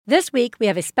This week, we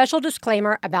have a special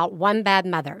disclaimer about One Bad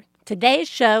Mother. Today's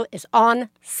show is on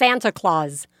Santa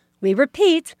Claus. We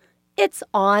repeat, it's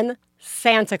on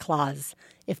Santa Claus.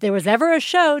 If there was ever a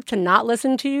show to not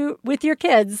listen to with your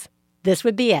kids, this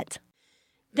would be it.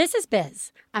 This is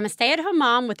Biz. I'm a stay-at-home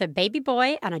mom with a baby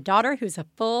boy and a daughter who's a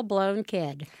full-blown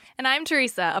kid. And I'm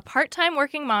Teresa, a part-time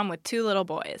working mom with 2 little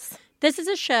boys. This is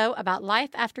a show about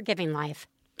life after giving life.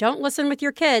 Don't listen with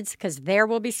your kids, because there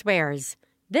will be swears.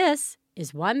 This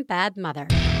is One Bad Mother.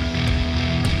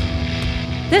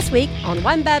 This week on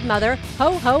One Bad Mother,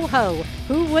 ho, ho, ho.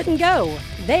 Who wouldn't go?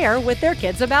 They're with their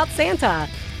kids about Santa.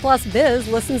 Plus, Biz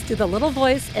listens to the little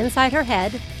voice inside her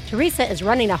head. Teresa is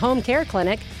running a home care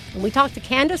clinic. And we talked to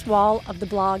Candace Wall of the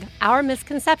blog Our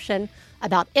Misconception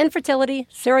about infertility,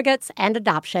 surrogates, and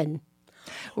adoption.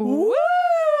 Woo!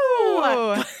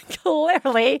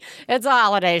 Clearly, it's a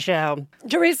holiday show.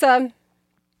 Teresa,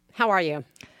 how are you?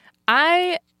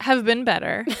 I have been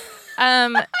better.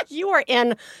 You're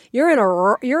in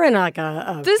like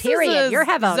a This period. is a You're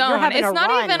having it's a not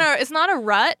run. even it's not a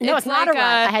rut. No, it's not like a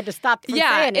rut. I had to stop from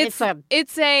saying it.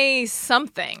 It's a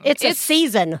something. It's a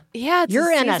season. Yeah, it's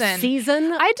You're a in a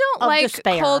season. I don't of like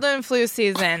despair. cold and flu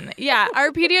season. Yeah,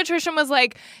 our pediatrician was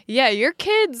like, "Yeah, your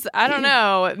kids. I don't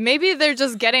know. Maybe they're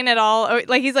just getting it all.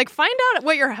 Like he's like, find out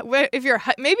if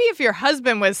your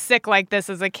husband was sick like this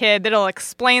as a kid. That'll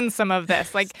explain some of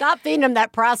this. Like, stop feeding him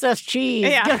that processed cheese.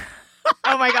 Yeah."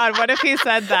 Oh my God, what if he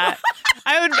said that?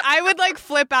 I would like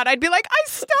flip out. I'd be like, I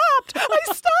stopped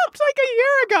like a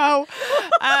year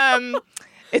ago.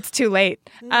 It's too late.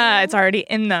 It's already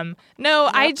in them.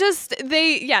 No, yep.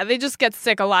 They just get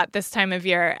sick a lot this time of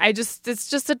year. It's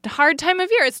just a hard time of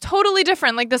year. It's totally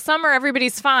different. Like the summer,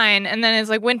 everybody's fine. And then it's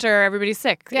like winter, everybody's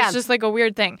sick. Yeah. It's just like a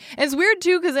weird thing. And it's weird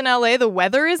too, because in LA, the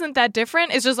weather isn't that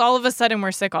different. It's just all of a sudden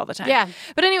we're sick all the time. Yeah.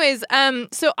 But anyways,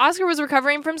 so Oscar was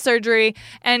recovering from surgery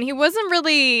and he wasn't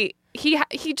really...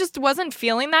 He just wasn't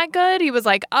feeling that good. He was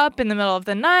like up in the middle of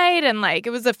the night and like it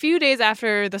was a few days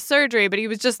after the surgery, but he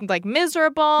was just like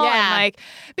miserable. Yeah. And like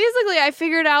basically I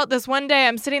figured out this one day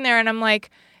I'm sitting there and I'm like,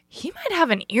 he might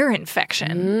have an ear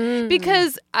infection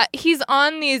because he's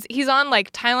on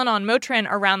like Tylenol and Motrin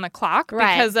around the clock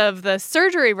because of the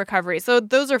surgery recovery. So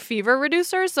those are fever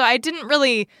reducers. So I didn't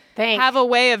really have a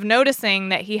way of noticing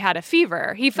that he had a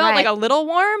fever. He felt like a little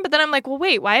warm, but then I'm like, well,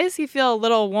 wait, why does he feel a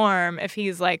little warm if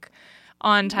he's like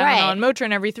on Tylenol and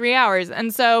Motrin every 3 hours?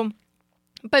 And so,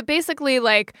 but basically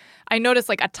like I noticed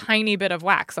like a tiny bit of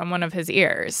wax on one of his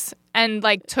ears. And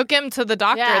like took him to the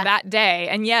doctor that day.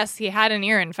 And yes, he had an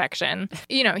ear infection.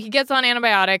 You know, he gets on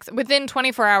antibiotics. Within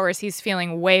 24 hours, he's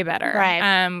feeling way better.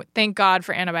 Right. Thank God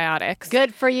for antibiotics.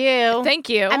 Good for you. Thank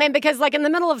you. I mean, because like in the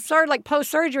middle of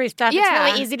post-surgery stuff, it's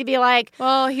really easy to be like,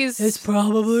 well, it's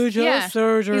probably just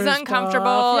surgery. He's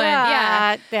uncomfortable.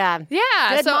 Yeah.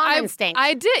 Good so mom instinct.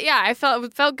 I did. Yeah, I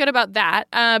felt good about that.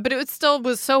 But it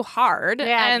was so hard.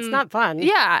 Yeah, and, it's not fun.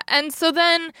 Yeah. And so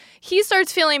then he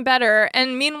starts feeling better.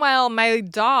 And meanwhile, my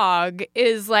dog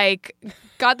is like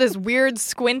got this weird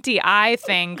squinty eye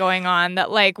thing going on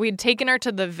that like we'd taken her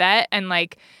to the vet and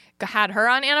like had her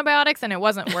on antibiotics and it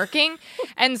wasn't working.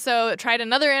 And so tried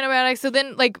another antibiotic. So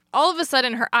then like all of a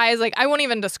sudden her eyes, like I won't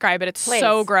even describe it. It's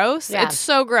so gross. Yeah. It's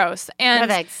so gross.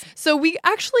 And so we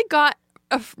actually got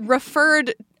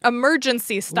referred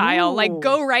emergency style, like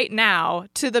go right now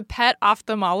to the pet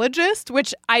ophthalmologist,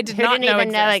 which I did not know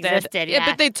existed. Yeah,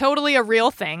 but they totally a real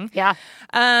thing. Yeah.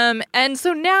 And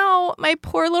so now my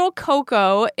poor little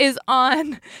Coco is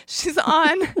on. She's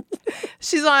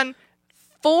on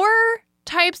 4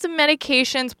 types of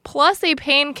medications plus a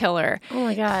painkiller. Oh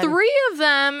my God. 3 of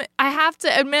them I have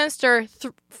to administer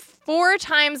 4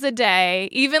 times a day,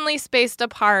 evenly spaced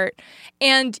apart.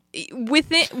 And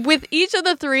with each of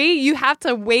the 3, you have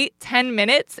to wait 10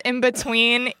 minutes in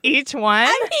between each one.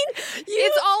 I mean,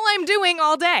 it's all I'm doing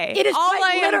all day. It is all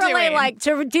quite literally like,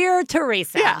 dear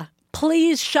Teresa,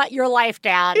 please shut your life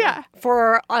down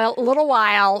for a little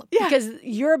while because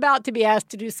you're about to be asked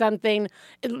to do something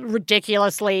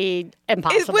ridiculously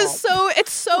impossible.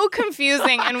 It's so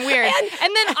confusing and weird.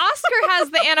 And then Oscar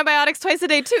has the antibiotics twice a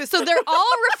day too. So they're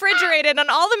all refrigerated and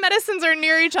all the medicines are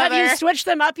near each other. Have you switched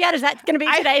them up yet? Is that going to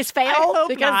be today's fail? I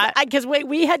hope not. Because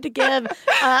we had to give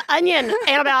Onion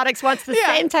antibiotics once the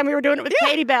same time we were doing it with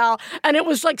Katie Bell. And it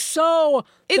was like so...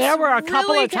 There were a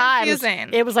couple of times.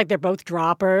 Confusing. It was like they're both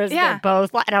droppers. Yeah. were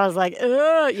both, and I was like,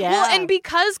 ugh, yeah. Well, and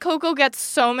because Coco gets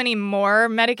so many more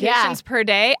medications per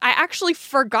day, I actually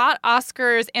forgot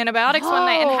Oscar's antibiotics one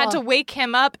night and had to wake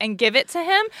him up and give it to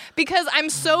him because I'm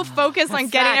so focused on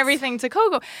getting everything to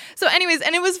Coco. So anyways,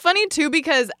 and it was funny too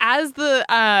because as the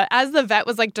vet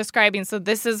was like describing, so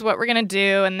this is what we're going to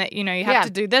do and that, you know, you have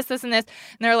to do this, this, and this.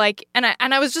 And they're like, and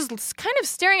I was just kind of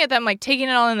staring at them, like taking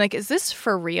it all in, like, is this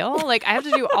for real? Like, I have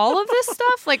to do all of this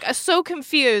stuff? Like, so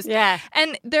confused. Yeah.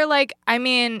 And they're like, I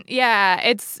mean, yeah,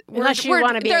 it's... Unless you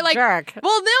want to be a jerk.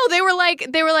 Well, no, they were like,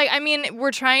 I mean,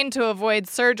 we're trying to avoid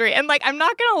surgery. And like, I'm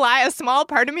not going to lie, a small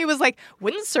part of me was like,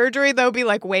 wouldn't surgery, though, be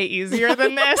like way easier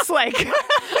than this? Like,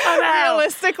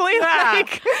 realistically. Yeah,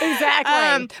 like,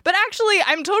 exactly. But actually,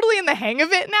 I'm totally in the hang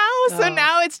of it now. So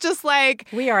now it's just like...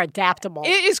 We are adaptable.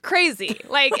 It is crazy.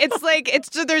 Like, it's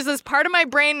just, there's this part of my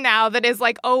brain now that is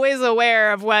like always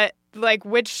aware of what, like,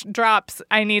 which drops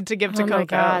I need to give to Coco. Oh my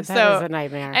God, that is a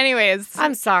nightmare. Anyways.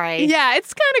 I'm sorry. Yeah,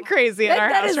 it's kind of crazy in our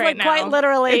that house is right like quite now.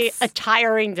 literally It's a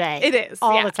tiring day. It is.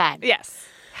 All the time. Yes.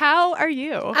 How are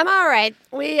you? I'm all right.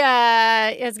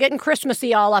 It's getting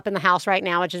Christmassy all up in the house right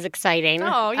now, which is exciting.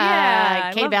 Oh,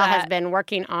 yeah. Kay Bell has been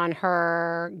working on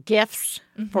her gifts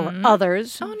for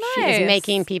others. Oh, She nice. is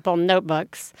making people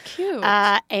notebooks. Cute.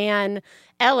 And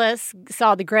Ellis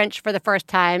saw The Grinch for the first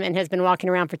time and has been walking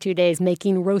around for 2 days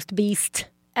making roast beast.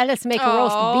 Ellis, make a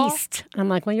roast beast. I'm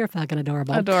like, well, you're fucking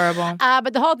adorable. Adorable.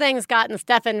 But the whole thing's gotten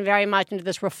Stefan very much into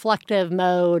this reflective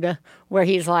mode where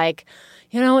he's like,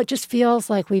 you know, it just feels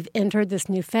like we've entered this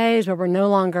new phase where we're no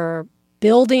longer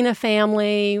building a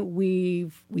family.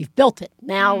 We've built it.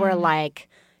 Now we're like,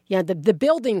 you know, the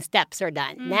building steps are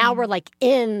done. Now we're like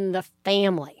in the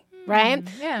family, right?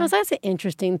 Yeah. Well, that's an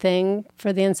interesting thing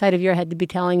for the inside of your head to be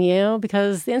telling you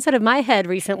because the inside of my head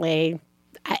recently,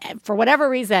 for whatever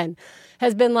reason,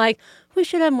 has been like, we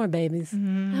should have more babies.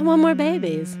 I want more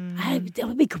babies. It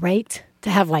would be great to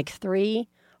have like 3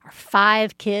 or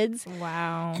 5 kids.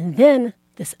 Wow. And then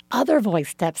this other voice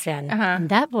steps in, and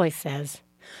that voice says,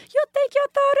 you think you're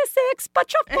 36,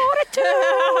 but you're 42.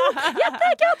 You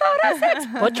think you're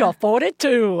 36, but you're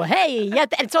 42. Hey, yeah.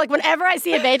 And so, like, whenever I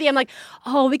see a baby, I'm like,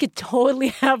 oh, we could totally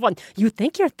have one. You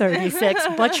think you're 36,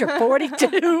 but you're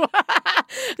 42.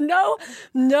 No,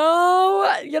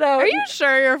 you know. Are you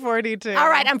sure you're 42? All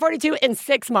right, I'm 42 in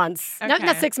 6 months. No, Okay.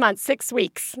 not 6 months, 6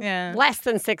 weeks. Yeah. Less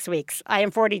than 6 weeks. I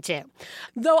am 42.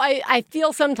 Though I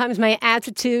feel sometimes my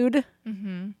attitude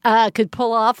could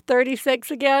pull off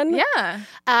 36 again. Yeah.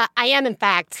 I am, in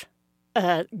fact,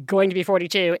 going to be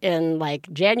 42 in,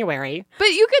 like, January. But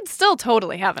you could still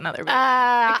totally have another baby.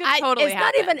 It could totally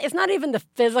happen. It's not even the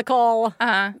physical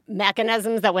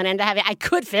mechanisms that went into having. I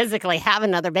could physically have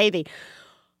another baby.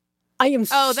 I am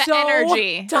the so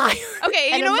energy. tired. Okay,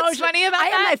 you and know what's funny about I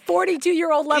that? am at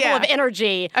 42-year-old level of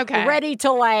energy, ready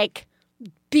to, like,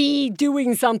 be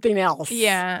doing something else.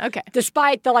 Yeah, okay.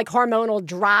 Despite the, like, hormonal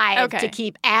drive to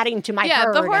keep adding to my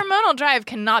herd. The hormonal drive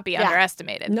cannot be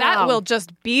underestimated. No. That will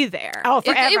just be there. Oh,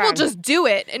 forever. It will just do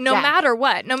it no matter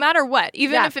what. No matter what.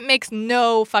 Even if it makes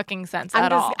no fucking sense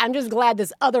at all. I'm just glad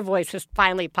this other voice has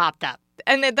finally popped up.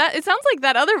 And it sounds like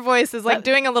that other voice is like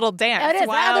doing a little dance. It is.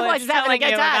 While The other voice is having a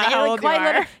good time. How old you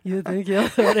are. You think you're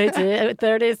 32,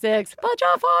 36, but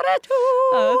you're 42.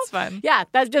 Oh, that's fun. Yeah,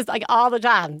 that's just like all the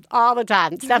time. All the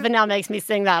time. Stefan now makes me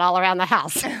sing that all around the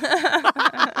house.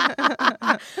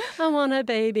 I want a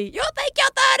baby. You think you're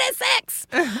 36.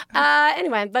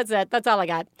 Anyway, that's it. That's all I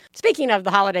got. Speaking of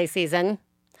the holiday season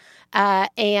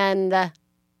and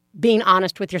being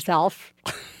honest with yourself,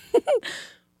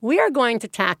 we are going to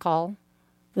tackle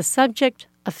the subject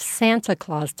of Santa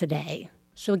Claus today.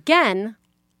 So again,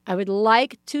 I would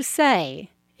like to say,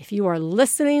 if you are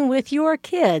listening with your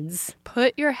kids,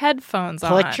 put your headphones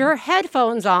on. Put your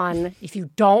headphones on if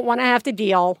you don't want to have to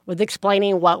deal with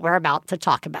explaining what we're about to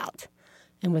talk about.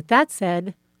 And with that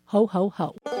said, ho, ho,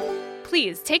 ho.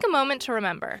 Please take a moment to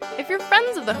remember, if you're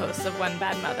friends of the hosts of One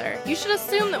Bad Mother, you should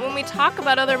assume that when we talk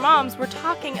about other moms, we're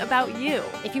talking about you.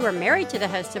 If you are married to the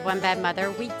hosts of One Bad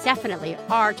Mother, we definitely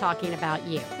are talking about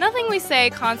you. Nothing we say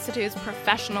constitutes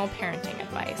professional parenting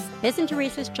advice. Biz and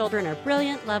Teresa's children are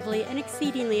brilliant, lovely, and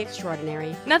exceedingly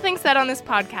extraordinary. Nothing said on this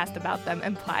podcast about them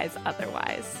implies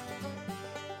otherwise.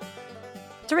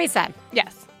 Teresa.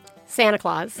 Yes. Santa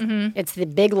Claus. Mm-hmm. It's the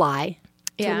big lie.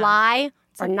 Yeah. To lie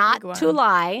or not to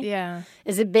lie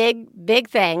is a big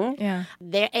thing. Yeah.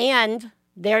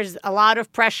 There's a lot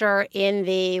of pressure in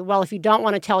if you don't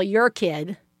want to tell your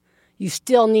kid, you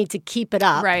still need to keep it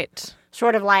up. Right.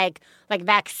 Sort of like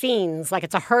vaccines, like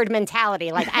it's a herd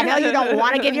mentality. Like, I know you don't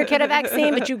want to give your kid a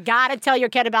vaccine, but you got to tell your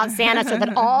kid about Santa so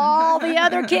that all the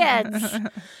other kids,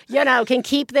 can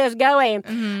keep this going.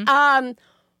 Mm-hmm.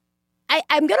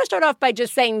 I'm going to start off by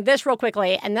just saying this real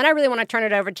quickly, and then I really want to turn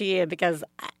it over to you because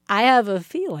I have a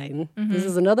feeling this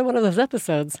is another one of those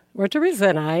episodes where Teresa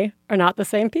and I are not the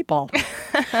same people.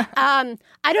 I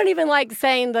don't even like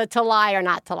saying the to lie or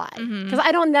not to lie because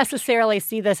I don't necessarily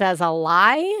see this as a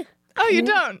lie. Oh, you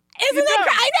don't? Isn't that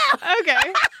great? I know.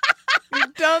 Okay. You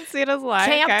don't see it as a lie.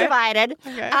 Camp divided.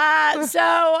 Okay. I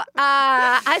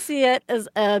see it as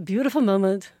a beautiful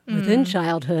moment within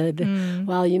childhood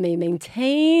while you may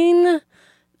maintain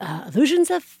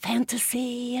illusions of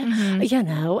fantasy. You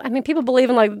know, I mean, people believe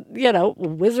in like, you know,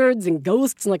 wizards and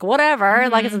ghosts and like whatever.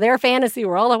 Like it's their fantasy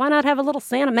world. Why not have a little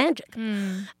Santa magic?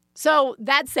 So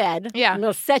that said, I'm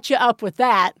going to set you up with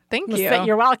that. Thank you.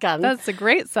 You're welcome. That's a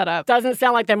great setup. Doesn't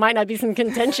sound like there might not be some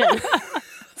contention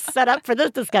set up for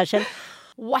this discussion.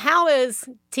 How is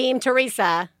Team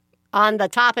Teresa on the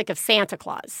topic of Santa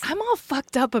Claus? I'm all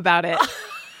fucked up about it.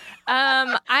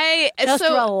 Just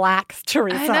relax,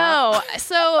 Teresa. I know.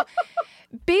 So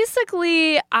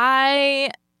basically,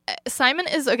 Simon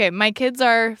is okay. My kids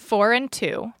are 4 and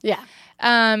 2. Yeah.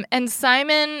 And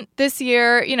Simon this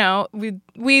year, you know,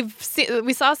 we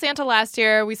saw Santa last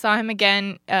year. We saw him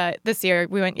again this year.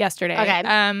 We went yesterday.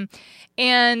 Okay.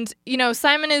 And you know,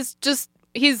 Simon is just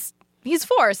he's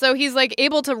 4, so he's like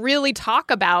able to really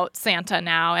talk about Santa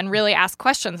now and really ask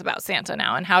questions about Santa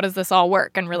now and how does this all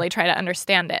work and really try to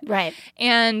understand it. Right.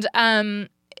 And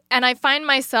I find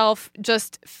myself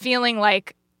just feeling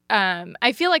like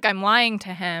I feel like I'm lying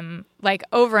to him like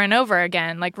over and over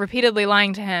again, like repeatedly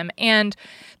lying to him. And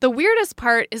the weirdest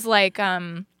part is like,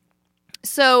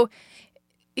 so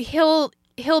he'll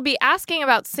be asking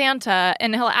about Santa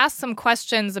and he'll ask some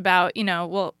questions about, you know,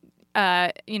 well,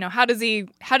 you know, how does he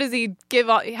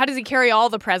carry all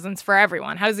the presents for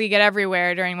everyone? How does he get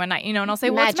everywhere during one night? You know, and I'll say,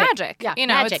 well, magic. It's magic. Yeah, you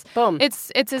know, magic. Boom.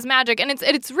 It's his magic, and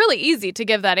it's really easy to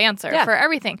give that answer for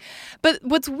everything. But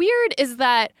what's weird is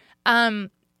that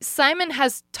Simon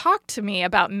has talked to me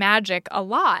about magic a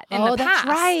lot in the past. That's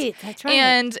right. That's right.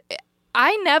 And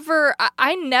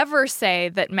I never say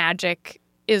that magic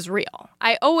is real.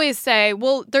 I always say,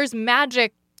 well, there's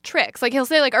magic tricks. Like he'll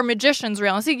say like, are magicians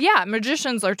real? And I say, yeah,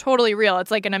 magicians are totally real. It's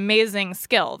like an amazing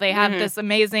skill. They have this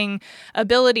amazing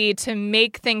ability to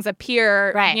make things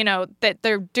appear, you know, that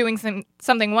they're doing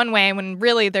something one way when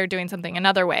really they're doing something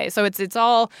another way. So it's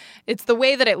the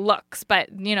way that it looks. But,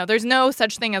 you know, there's no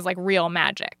such thing as like real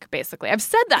magic, basically. I've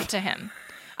said that to him.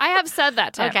 I have said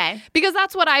that to him. Because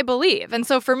that's what I believe. And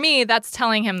so for me, that's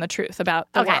telling him the truth about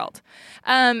the world.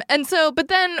 And so, but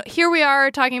then here we are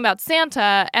talking about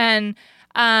Santa, and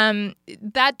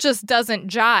that just doesn't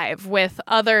jive with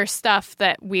other stuff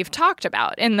that we've talked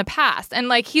about in the past. And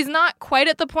like, he's not quite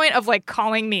at the point of like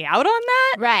calling me out on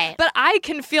that. Right. But I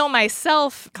can feel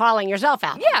myself calling yourself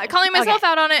out. Yeah, calling myself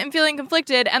out on it and feeling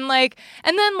conflicted.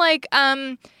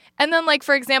 And then,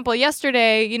 for example,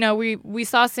 yesterday, you know, we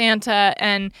saw Santa,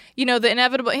 and, you know, the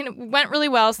inevitable, it went really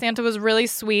well. Santa was really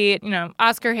sweet. You know,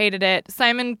 Oscar hated it.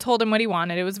 Simon told him what he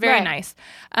wanted. It was very nice.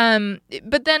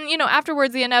 But then, you know,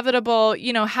 afterwards, the inevitable,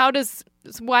 you know,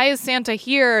 why is Santa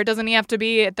here? Doesn't he have to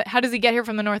be, how does he get here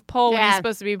from the North Pole when he's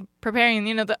supposed to be preparing,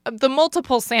 you know, the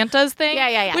multiple Santas thing?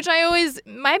 Yeah. Which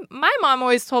my mom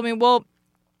always told me, well,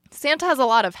 Santa has a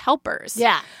lot of helpers.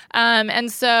 Yeah. And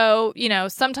so, you know,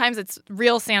 sometimes it's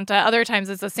real Santa, other times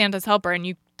it's a Santa's helper,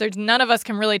 and there's none of us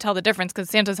can really tell the difference because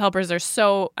Santa's helpers are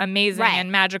so amazing and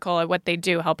magical at what they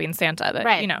do helping Santa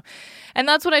that, you know. And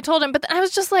that's what I told him. But I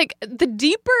was just like, the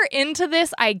deeper into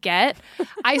this I get,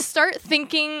 I start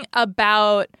thinking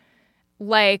about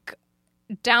like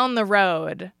down the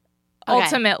road,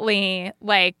 ultimately,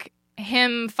 like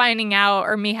him finding out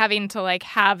or me having to like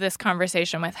have this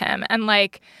conversation with him. And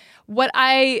like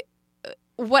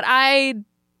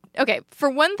okay, for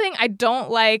one thing, I don't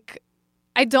like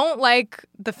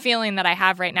the feeling that I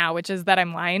have right now, which is that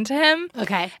I'm lying to him.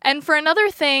 Okay. And for another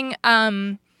thing,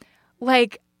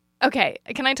 okay,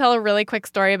 can I tell a really quick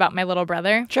story about my little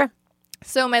brother? Sure.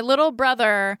 So my little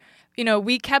brother, you know,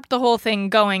 we kept the whole thing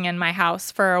going in my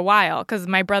house for a while because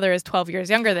my brother is 12 years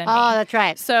younger than me. Oh, that's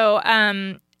right. So,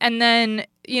 and then,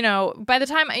 you know, by the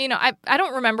time, you know, I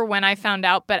don't remember when I found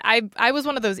out, but I was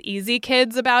one of those easy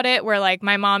kids about it where like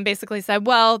my mom basically said,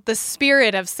 well, the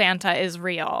spirit of Santa is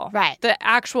real. Right. The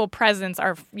actual presents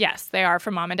are, yes, they are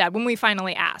from mom and dad. When we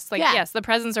finally asked, like, yes, the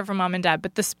presents are from mom and dad,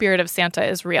 but the spirit of Santa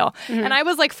is real. Mm-hmm. And I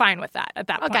was like fine with that at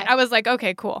that point. I was like,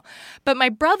 okay, cool. But my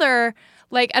brother,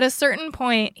 like at a certain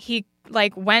point, he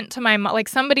like went to my mom, like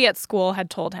somebody at school had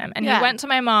told him, and he went to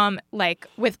my mom like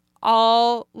with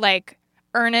all like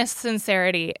earnest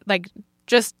sincerity, like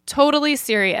just totally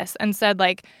serious, and said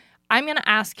like, I'm going to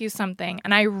ask you something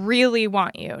and I really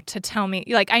want you to tell me,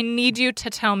 like, I need you to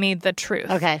tell me the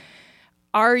truth. Okay.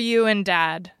 "Are you and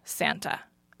Dad Santa?"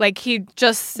 Like, he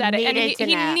just said it, and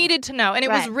he needed to know. And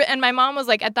it was, and my mom was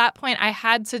like, at that point, I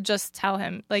had to just tell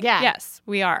him, like, yes,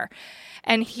 we are.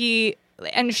 And she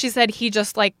said he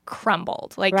just, like,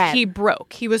 crumbled. Like, he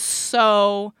broke. He was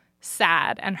so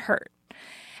sad and hurt.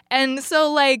 And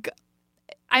so, like,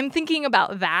 I'm thinking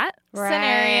about that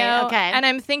scenario. Okay. And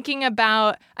I'm thinking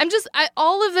about,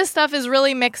 all of this stuff is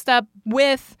really mixed up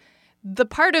with the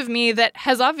part of me that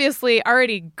has obviously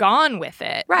already gone with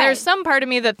it. Right. There's some part of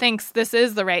me that thinks this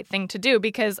is the right thing to do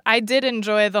because I did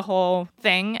enjoy the whole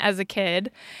thing as a kid.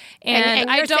 And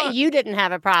I don't. You didn't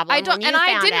have a problem. I don't, and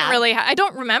I didn't really. I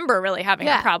don't remember really having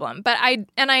a problem. But I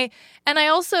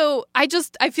also I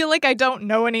feel like I don't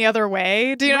know any other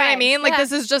way. Do you know what I mean? Like,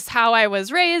 this is just how I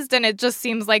was raised, and it just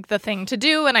seems like the thing to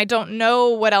do. And I don't know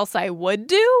what else I would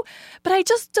do, but I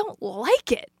just don't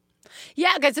like it.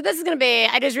 Yeah, okay, so this is going to be,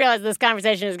 I just realized this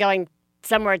conversation is going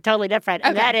somewhere totally different.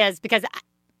 And that is because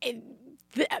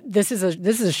this is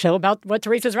a show about what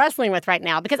Teresa's wrestling with right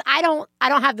now. Because I don't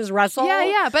have this wrestle.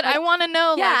 Yeah, but I want to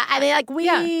know. Yeah, I mean, like,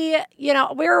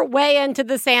 we're way into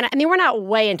the Santa. I mean, we're not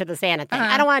way into the Santa thing.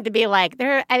 I don't want it to be like,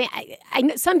 I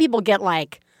know some people get,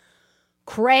 like,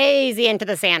 crazy into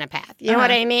the Santa path. You know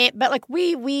what I mean? But, like,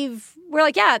 we're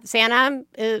like, yeah, Santa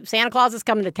Claus is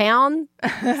coming to town,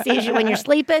 sees you when you're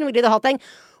sleeping. We do the whole thing.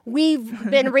 We've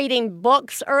been reading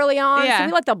books early on, so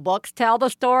we let the books tell the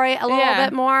story a little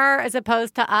bit more as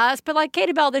opposed to us. But, like,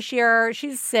 Katie Bell this year,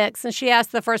 she's 6, and she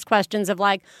asked the first questions of,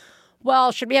 like,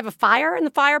 well, should we have a fire in the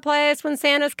fireplace when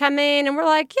Santa's coming? And we're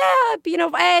like,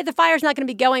 yeah, the fire's not going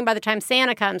to be going by the time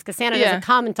Santa comes because Santa doesn't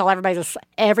come until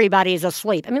everybody's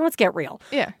asleep. I mean, let's get real.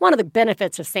 Yeah. One of the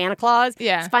benefits of Santa Claus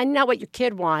is finding out what your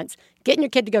kid wants, getting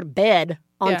your kid to go to bed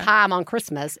on time on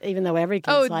Christmas, even though every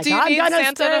kid's like, do you need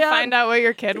Santa to find out what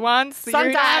your kid wants? Sometimes.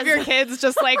 You're going to have your kids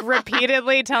just, like,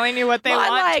 repeatedly telling you what they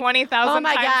want, like, 20,000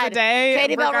 times a day.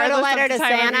 Katie Bell wrote a letter to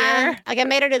Santa. Like, I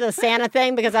made her do the Santa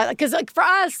thing because like, for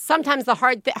us, sometimes the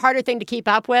harder thing to keep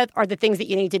up with are the things that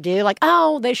you need to do. Like,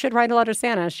 they should write a letter to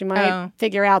Santa. She might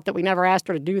figure out that we never asked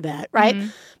her to do that, right? Mm-hmm.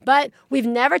 But we've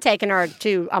never taken her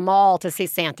to a mall to see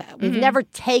Santa. We've never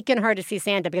taken her to see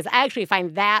Santa because I actually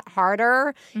find that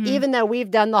harder, even though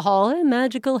we've done the whole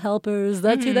magical helpers.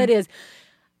 That's who that is.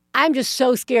 I'm just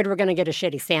so scared we're going to get a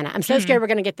shitty Santa. I'm so scared we're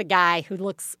going to get the guy who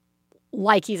looks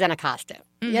like he's in a costume.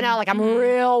 You know, like, I'm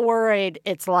real worried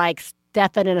it's like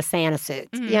Stefan in a Santa suit.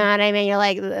 You know what I mean? You're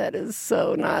like, that is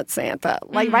so not Santa.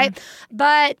 Like, right?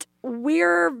 But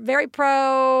we're very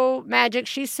pro magic.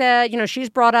 She said, she's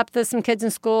brought up that some kids in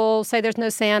school say there's no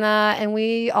Santa, and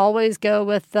we always go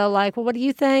with the, like, well, what do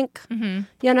you think? Again,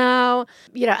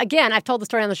 I've told the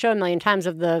story on the show a million times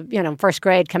of the, first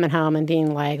grade coming home and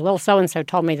being like, little so-and-so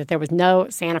told me that there was no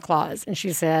Santa Claus. And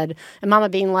she said, and Mama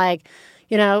being like,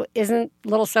 isn't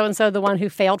little so-and-so the one who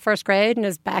failed first grade and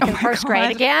is back in first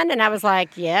grade again? And I was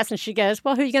like, yes. And she goes,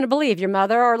 well, who are you going to believe, your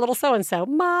mother or little so-and-so?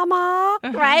 Mama,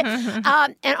 right?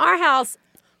 In our house,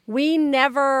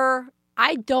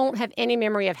 I don't have any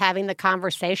memory of having the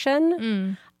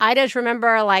conversation. I just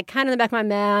remember, like, kind of in the back of my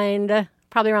mind,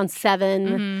 probably around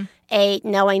 7, 8,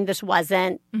 knowing this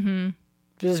wasn't.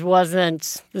 This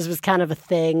was kind of a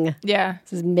thing. Yeah.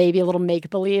 This is maybe a little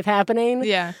make-believe happening.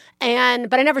 Yeah.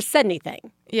 But I never said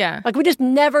anything. Yeah. Like, we just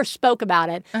never spoke about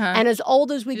it. And as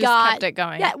old as we got... just kept it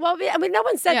going. Yeah, well, I mean, no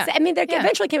one said... I mean, there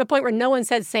eventually came a point where no one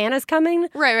said Santa's coming.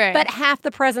 Right. But half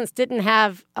the presents didn't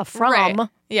have a from. Right.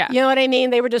 Yeah. You know what I mean?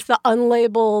 They were just the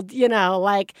unlabeled,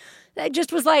 like... It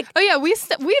just was like... Oh, yeah, we've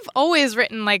always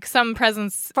written, like, some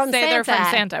presents they're from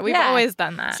Santa. We've always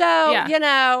done that. So,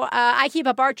 I keep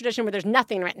up our tradition where there's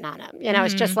nothing written on them.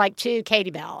 It's just like to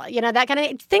Katie Bell. That kind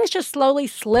of... Things just slowly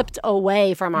slipped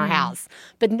away from our house.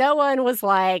 But no one was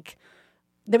like...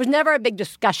 There was never a big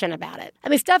discussion about it. I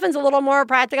mean, Stefan's a little more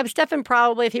practical. I mean, Stefan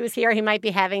probably, if he was here, he might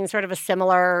be having sort of a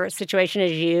similar situation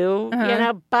as you,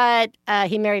 But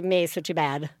he married me, so too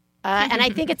bad. And I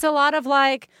think it's a lot of,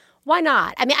 like... Why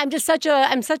not? I mean, I'm such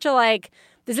a like,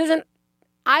 this isn't,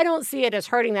 I don't see it as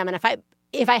hurting them. And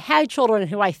if I had children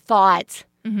who I thought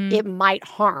it might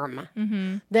harm,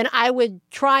 then I would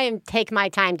try and take my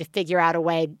time to figure out a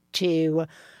way to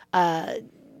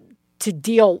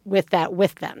deal with that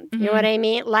with them. You know what I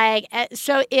mean? Like,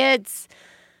 so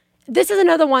this is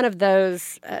another one of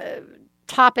those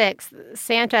topics,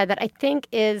 Santa, that I think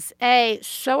is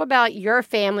so about your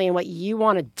family and what you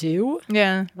want to do.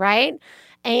 Yeah. Right?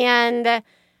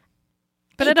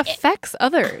 But it affects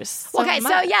others. So okay,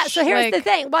 much. So here's the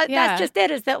thing. Well, that's just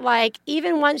it, is that, like,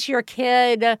 even once your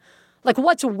kid, like,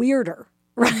 what's weirder,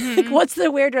 right? What's the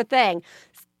weirder thing?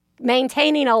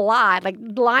 Maintaining a lie, like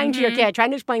lying to your kid, trying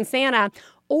to explain Santa,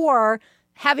 or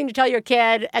having to tell your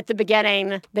kid at the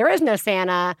beginning there is no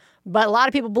Santa, but a lot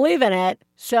of people believe in it.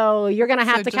 So you're going to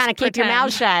have to kind of keep your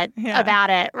mouth shut about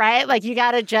it, right? Like you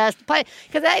got to just play.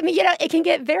 Because, I mean, it can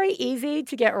get very easy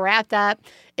to get wrapped up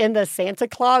in the Santa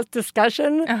Claus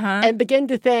discussion and begin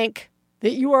to think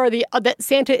that that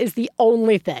Santa is the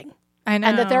only thing. I know.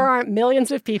 And that there aren't millions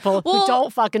of people who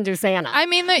don't fucking do Santa. I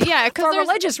mean, for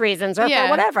religious reasons or for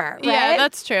whatever, right? Yeah,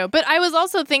 that's true. But I was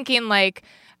also thinking,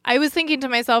 I was thinking to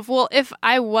myself, well, if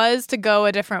I was to go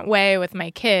a different way with my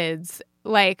kids,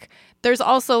 there's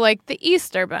also the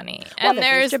Easter Bunny, and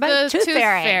there's the Tooth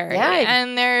Fairy,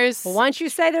 and there's once you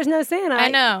say there's no Santa, I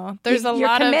know there's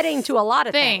you're committing to a lot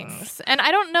of things, and I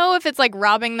don't know if it's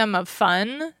robbing them of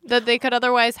fun that they could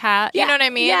otherwise have. You know what I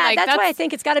mean? Yeah, that's why I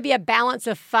think it's got to be a balance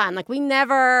of fun. We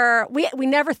never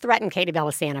threaten Katie Bell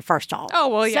with Santa. First of all, oh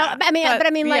well, yeah. So,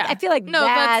 I feel like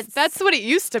that's what it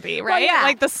used to be, right? Well,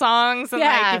 yeah. The songs and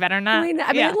you better not.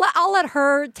 I'll let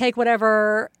her take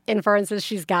whatever inferences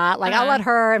she's got. I'll let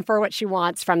her infer what she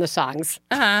wants from the songs.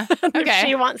 Okay. If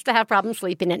she wants to have problems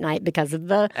sleeping at night because of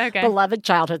the beloved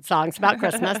childhood songs about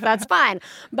Christmas, that's fine.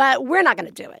 But we're not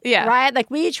going to do it. Yeah. Right?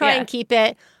 We try and keep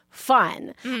it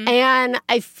fun. Mm-hmm. And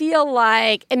I feel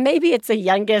and maybe it's a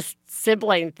youngest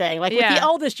sibling thing. With the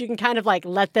oldest, you can kind of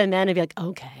let them in and be like,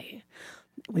 okay,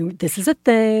 this is a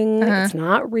thing. It's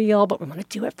not real, but we want to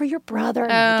do it for your brother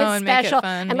and make it special. Make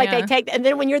it fun. And they take, and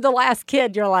then when you're the last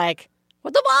kid, you're like,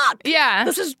 what the fuck? Yeah.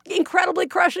 This is incredibly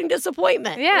crushing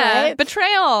disappointment. Yeah. Right?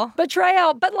 Betrayal. But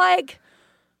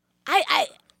I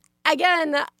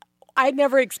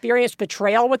never experienced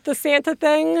betrayal with the Santa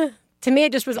thing. To me,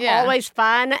 it just was always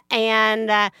fun. And,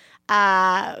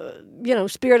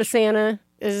 Spirit of Santa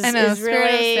is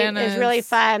really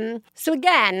fun. So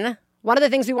again, one of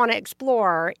the things we want to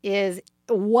explore is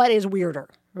what is weirder,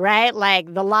 right?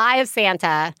 The lie of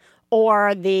Santa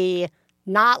or the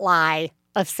not lie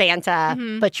of Santa,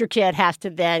 but your kid has to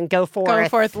then go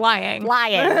forth lying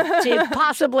to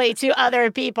possibly to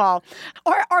other people,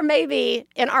 or maybe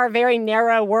in our very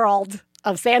narrow world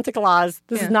of Santa Claus,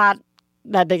 this is not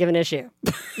that big of an issue.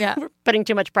 Yeah, we're putting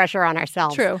too much pressure on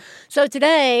ourselves. True. So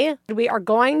today we are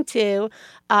going to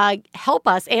help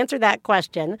us answer that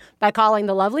question by calling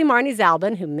the lovely Marnie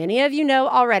Zalben, who many of you know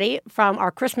already from our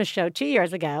Christmas show 2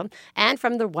 years ago and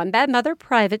from the One Bad Mother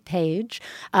private page.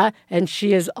 And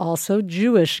she is also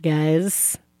Jewish,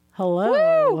 guys.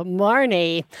 Hello, Woo!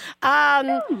 Marnie.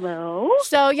 Hello.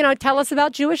 So, tell us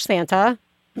about Jewish Santa.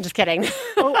 I'm just kidding.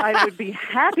 Oh, I would be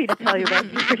happy to tell you about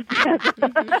Jewish Santa.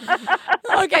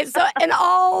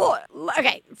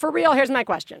 Okay, for real, here's my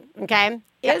question, okay?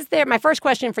 My first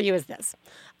question for you is this.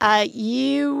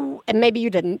 You, and maybe you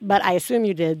didn't, but I assume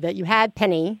you did, that you had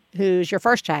Penny, who's your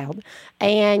first child,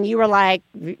 and you were like,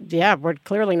 yeah, we're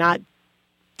clearly not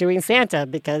doing Santa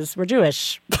because we're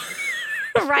Jewish.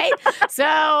 Right?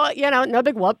 So, no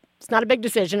big whoop. It's not a big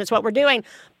decision. It's what we're doing.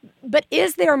 But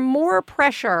is there more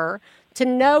pressure to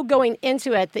know going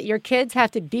into it that your kids have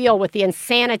to deal with the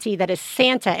insanity that is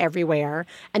Santa everywhere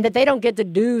and that they don't get to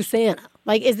do Santa?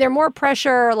 Is there more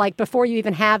pressure, before you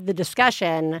even have the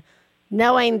discussion,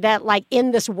 knowing that,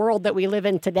 in this world that we live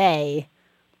in today,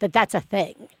 that's a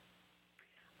thing?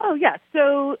 Oh, yeah.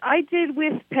 So we did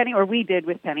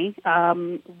with Penny,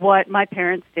 what my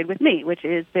parents did with me, which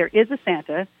is there is a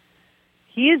Santa.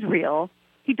 He is real.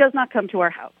 He does not come to our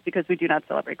house because we do not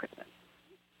celebrate Christmas.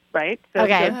 Right? So he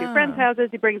goes to friends' houses,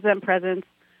 he brings them presents.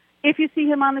 If you see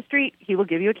him on the street, he will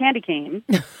give you a candy cane.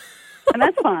 And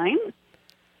that's fine.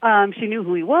 She knew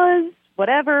who he was,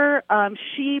 whatever.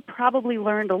 She probably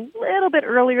learned a little bit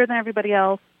earlier than everybody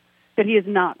else that he is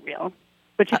not real.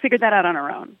 But she figured that out on her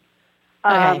own.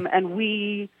 And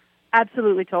we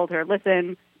absolutely told her,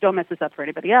 listen, don't mess this up for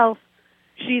anybody else.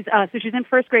 She's in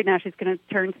first grade now. She's going to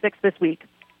turn 6 this week.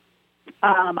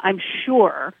 I'm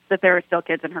sure that there are still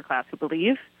kids in her class who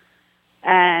believe.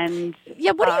 And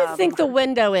what do you think the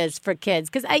window is for kids?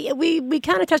 Because we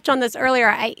kind of touched on this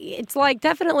earlier. It's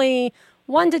definitely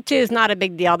 1 to 2 is not a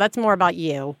big deal. That's more about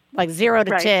you. 0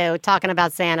 to 2, talking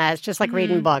about Santa. It's just like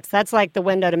reading books. That's the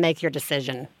window to make your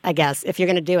decision, I guess, if you're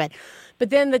going to do it. But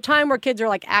then the time where kids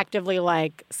are actively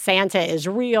Santa is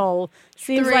real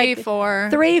seems 3, 4.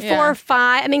 3, 4,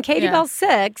 5. I mean, Katie Bell's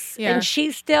 6, and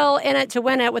she's still in it to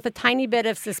win it with a tiny bit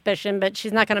of suspicion, but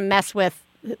she's not going to mess with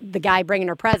the guy bringing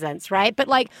her presents, right? But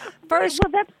first...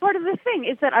 Well, that's part of the thing,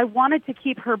 is that I wanted to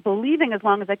keep her believing as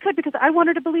long as I could because I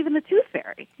wanted to believe in the Tooth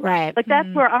Fairy. Right. That's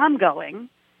where I'm going.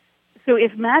 So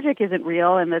if magic isn't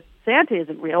real and that Santa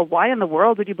isn't real, why in the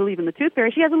world would you believe in the Tooth Fairy?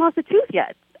 She hasn't lost a tooth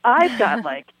yet. I've got,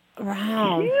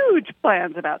 wow. huge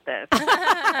plans about this.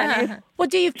 Well,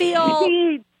 do you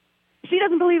feel... she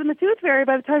doesn't believe in the tooth fairy.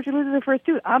 By the time she loses her first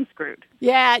tooth, I'm screwed.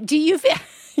 Yeah. Do you feel,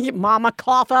 Mama,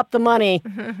 cough up the money.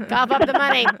 Cough up the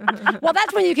money. Well,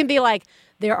 that's when you can be like,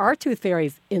 there are tooth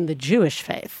fairies in the Jewish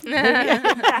faith.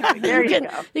 Exactly. There you go.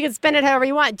 You can spend it however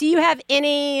you want. Do you have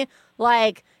any,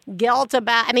 like, guilt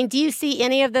about, I mean, do you see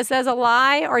any of this as a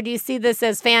lie, or do you see this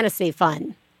as fantasy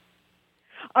fun?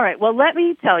 All right. Well, let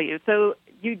me tell you. So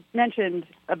you mentioned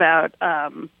about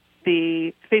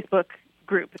the Facebook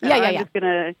group. I'm just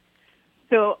gonna.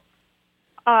 So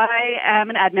I am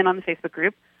an admin on the Facebook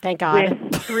group. Thank God.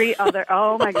 With 3 other.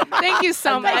 Oh my goodness. Thank you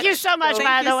so much. Thank you so much,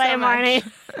 by the way, Marnie.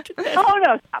 Oh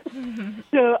no. Stop.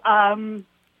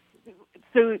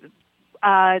 So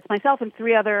it's myself and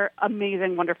 3 other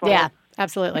amazing, wonderful,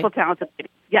 absolutely, talented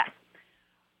ladies. Yes.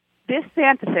 This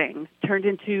Santa thing turned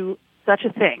into such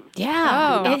a thing.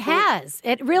 Yeah, it has.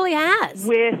 It really has.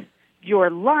 With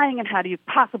you're lying, and how do you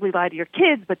possibly lie to your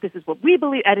kids? But this is what we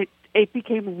believe, and it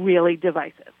became really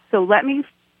divisive. So let me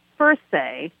first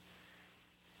say,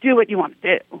 do what you want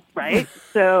to do, right?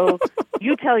 So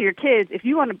you tell your kids, if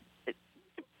you want to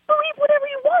believe whatever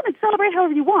you want and celebrate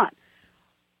however you want.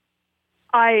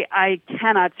 I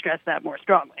cannot stress that more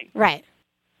strongly. Right.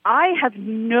 I have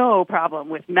no problem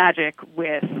with magic,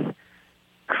 with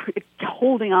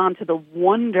holding on to the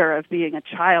wonder of being a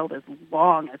child as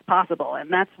long as possible.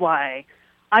 And that's why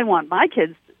I want my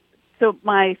kids. So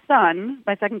my son,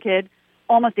 my second kid,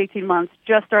 almost 18 months,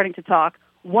 just starting to talk,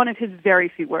 one of his very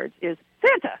few words is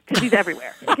Santa, because he's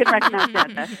everywhere. He can recognize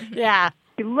Santa. Yeah.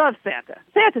 He loves Santa.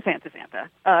 Santa, Santa,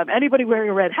 Santa. Anybody wearing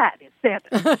a red hat is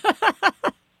Santa.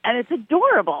 And it's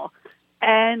adorable.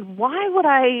 And why would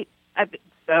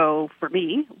so for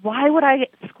me, why would I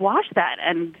squash that?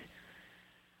 And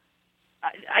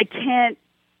I can't,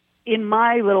 in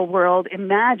my little world,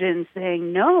 imagine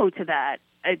saying no to that.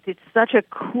 It's such a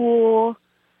cool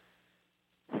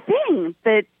thing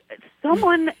that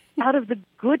someone out of the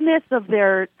goodness of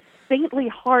their saintly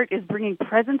heart is bringing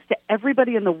presents to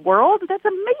everybody in the world. That's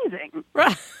amazing.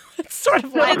 Right. It's sort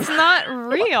of like... It's not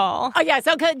real. Oh, yeah.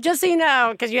 So just so you know,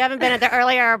 because you haven't been at the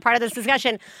earlier part of this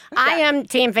discussion, I am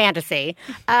Team Fantasy.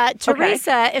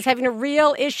 Teresa is having a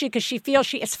real issue because she feels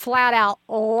she is flat out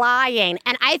lying.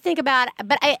 And I think about,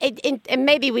 and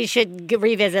maybe we should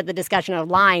revisit the discussion of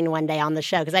lying one day on the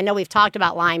show, because I know we've talked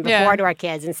about lying before to our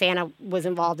kids, and Santa was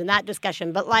involved in that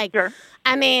discussion. But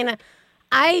I mean,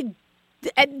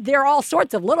 there are all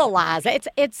sorts of little lies.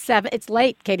 It's 7. It's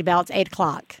late, Katie Bell. It's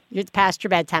 8:00. It's past your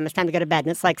bedtime. It's time to go to bed,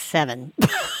 and it's like 7. I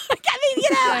mean,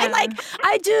 and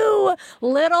I do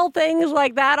little things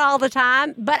like that all the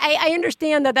time. But I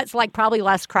understand that that's like probably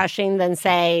less crushing than,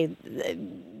 say,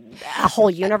 a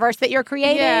whole universe that you're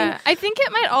creating. Yeah, I think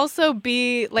it might also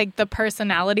be like the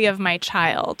personality of my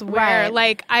child, where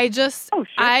like I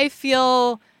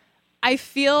feel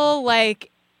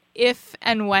like if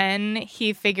and when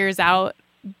he figures out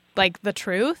like the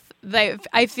truth,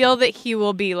 I feel that he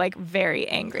will be like very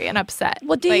angry and upset.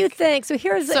 Well, do you think so?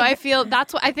 I feel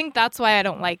that's why I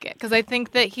don't like it, because I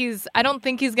think that I don't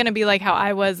think he's gonna be like how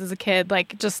I was as a kid,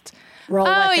 like just roll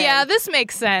with it. Yeah, this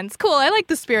makes sense. Cool, I like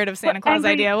the spirit of Santa Claus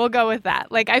idea. We'll go with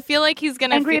that. Like I feel like he's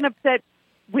gonna angry and upset.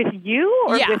 With you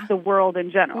or with the world in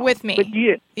general? With me. With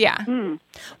you. Yeah.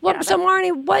 Well, so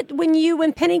Marnie,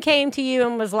 when Penny came to you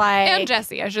and was like, and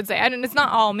Jesse, I should say, it's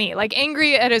not all me. Like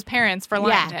angry at his parents for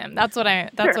lying to him. That's what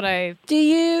I. Do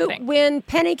you think. When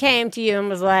Penny came to you and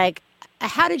was like,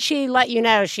 how did she let you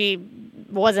know she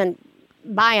wasn't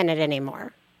buying it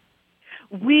anymore?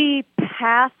 We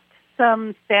passed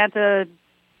some Santa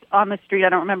on the street. I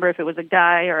don't remember if it was a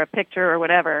guy or a picture or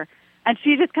whatever, and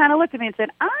she just kind of looked at me and said,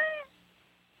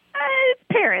 it's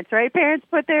parents, right? Parents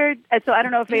put their... So I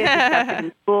don't know if they had discussed it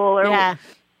in school or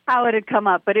how it had come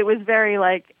up, but it was very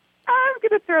like, I'm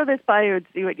going to throw this by you and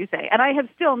see what you say. And I have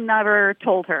still never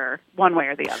told her one way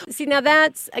or the other. See, now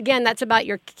that's about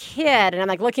your kid. And I'm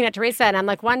like looking at Teresa and I'm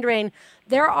like wondering,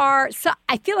 I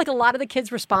feel like a lot of the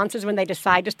kids' responses when they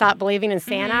decide to stop believing in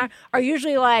Santa are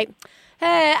usually like,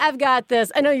 hey, I've got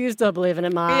this. I know you still believe in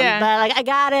it, Mom, but like I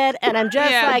got it, and I'm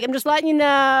just I'm just letting you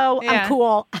know I'm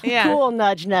cool. I'm cool,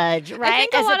 nudge, nudge, right? I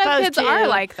think a lot of kids are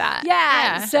like that.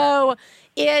 Yeah. So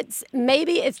it's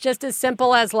just as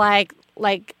simple as like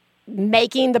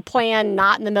making the plan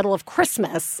not in the middle of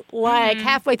Christmas, like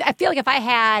halfway. I feel like if I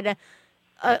had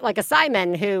like a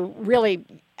Simon who really,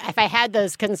 if I had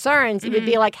those concerns, it would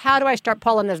be like, how do I start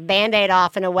pulling this Band-Aid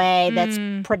off in a way that's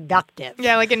productive?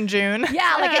 Yeah, like in June.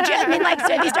 Yeah, like in June. I mean, like,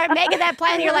 so if you start making that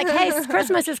plan, you're like, hey,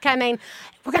 Christmas is coming.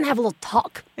 We're going to have a little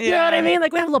talk. You know what I mean?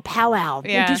 Like, we have a little powwow.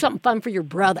 Yeah. Do something fun for your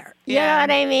brother. You know what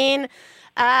I mean?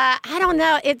 I don't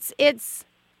know.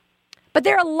 But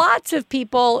there are lots of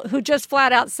people who just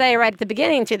flat out say right at the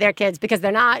beginning to their kids, because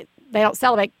they don't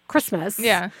celebrate Christmas.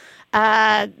 Yeah.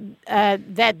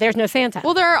 That there's no Santa.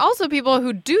 Well, there are also people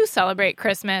who do celebrate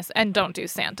Christmas and don't do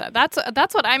Santa. That's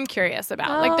what I'm curious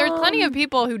about. Like, there's plenty of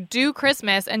people who do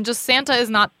Christmas and just Santa is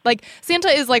not, like, Santa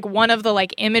is like one of the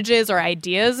like images or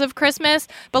ideas of Christmas,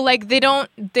 but like they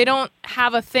don't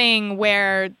have a thing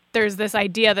where there's this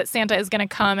idea that Santa is going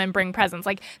to come and bring presents.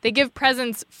 Like, they give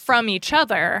presents from each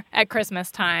other at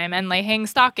Christmas time, and they hang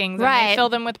stockings, and they fill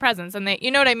them with presents, and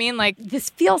you know what I mean? Like, this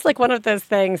feels like one of those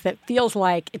things that feels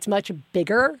like it's much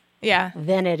bigger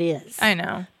than it is. I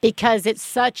know. Because it's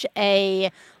such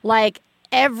a, like,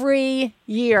 every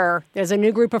year there's a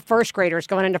new group of first graders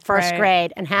going into first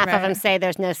grade, and half of them say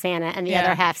there's no Santa, and the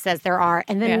other half says there are,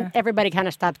 and then everybody kind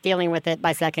of stops dealing with it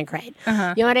by second grade. You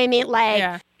know what I mean?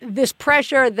 Like, this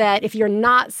pressure that if you're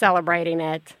not celebrating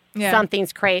it,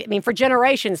 something's crazy. I mean, for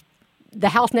generations, the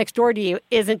house next door to you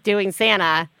isn't doing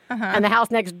Santa, and the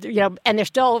house next, and they're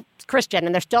still Christian,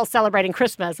 and they're still celebrating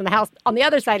Christmas, and the house on the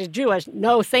other side is Jewish,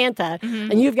 no Santa,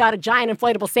 and you've got a giant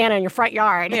inflatable Santa in your front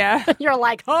yard. Yeah. You're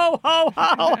like, ho, ho,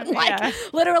 ho. And like,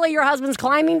 literally your husband's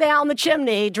climbing down the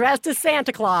chimney dressed as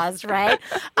Santa Claus, right?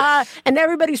 And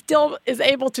everybody still is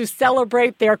able to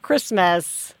celebrate their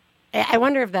Christmas. I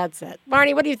wonder if that's it.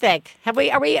 Marnie, what do you think? Are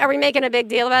we making a big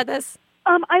deal about this?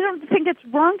 I don't think it's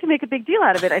wrong to make a big deal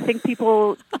out of it. I think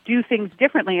people do things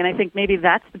differently, and I think maybe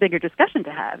that's the bigger discussion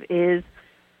to have is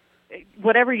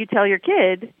whatever you tell your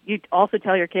kid, you also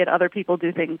tell your kid other people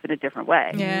do things in a different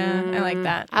way. Yeah, I like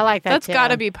that. I like that, That's too. got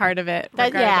to be part of it,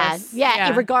 regardless.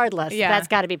 Regardless. Yeah. That's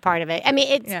got to be part of it. I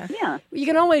mean, you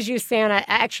can always use Santa.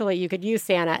 Actually, you could use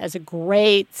Santa as a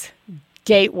great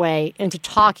gateway into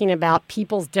talking about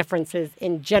people's differences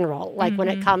in general, like when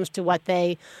it comes to what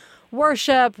they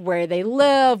worship, where they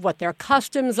live, what their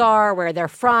customs are, where they're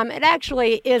from. It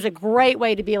actually is a great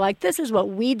way to be like, this is what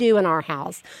we do in our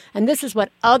house, and this is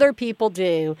what other people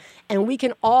do, and we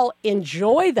can all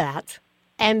enjoy that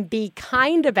and be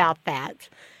kind about that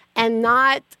and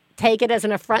not take it as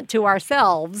an affront to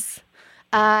ourselves,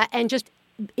 and just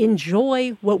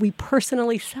enjoy what we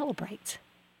personally celebrate.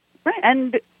 Right,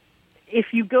 and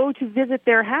if you go to visit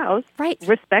their house,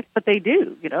 respect what they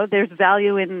do. There's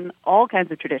value in all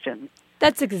kinds of traditions.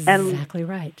 That's exactly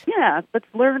right. Yeah, let's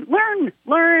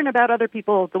learn about other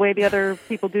people, the way the other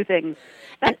people do things.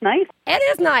 That's nice. It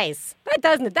is nice,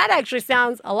 doesn't it? That actually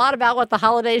sounds a lot about what the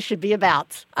holidays should be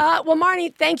about. Well,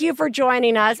 Marnie, thank you for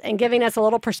joining us and giving us a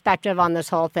little perspective on this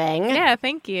whole thing. Yeah,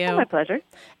 thank you. Oh, my pleasure.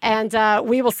 And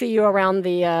we will see you around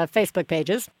the Facebook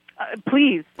pages.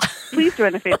 Please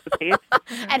join the Facebook page.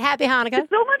 And happy Hanukkah. It's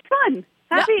so much fun.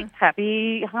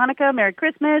 Happy Hanukkah, Merry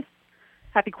Christmas,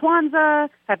 Happy Kwanzaa,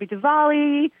 Happy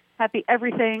Diwali, happy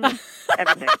everything.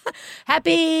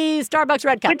 Happy Starbucks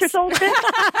Red Cups. Winter solstice.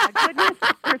 My goodness,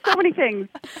 there's so many things.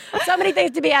 So many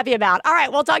things to be happy about. All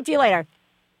right, we'll talk to you later.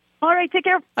 All right, take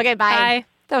care. Okay, bye. Bye.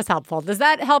 That was helpful. Does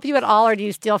that help you at all, or do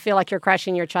you still feel like you're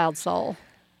crushing your child's soul?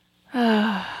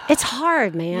 It's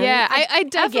hard, man. Yeah, I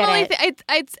definitely think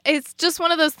it's just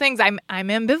one of those things. I'm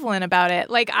ambivalent about it.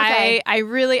 Like, okay.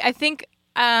 I think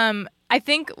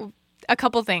a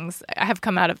couple things have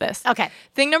come out of this. Okay.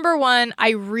 Thing number one,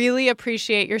 I really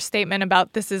appreciate your statement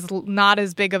about this is not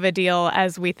as big of a deal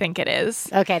as we think it is.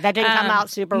 Okay, that didn't come out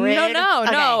super rude.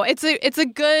 No. It's a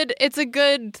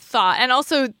good thought, and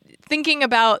also thinking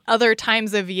about other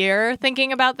times of year,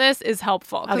 thinking about this is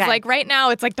helpful. Because like right now,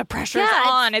 it's like the pressure's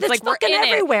on. It's like we're in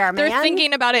everywhere, it. Man. They're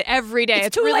thinking about it every day.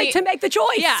 It's too really, late to make the choice.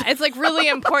 Yeah, it's like really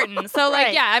important. So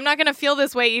like, I'm not going to feel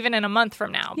this way even in a month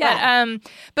from now. Yeah.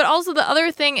 But also the other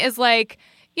thing is like,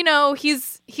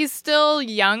 he's still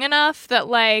young enough that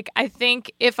like I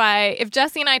think if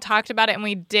Jesse and I talked about it and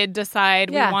we did decide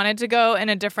we wanted to go in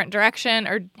a different direction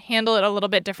or handle it a little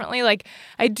bit differently, like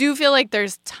I do feel like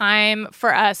there's time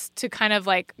for us to kind of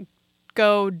like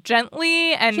go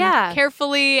gently and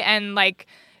carefully and like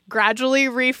gradually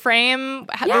reframe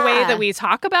the way that we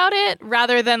talk about it,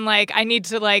 rather than like I need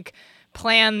to like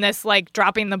plan this like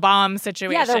dropping the bomb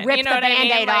situation. Yeah, they'll rip the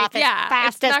Band-Aid off as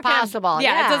fast as possible. It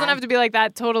doesn't have to be like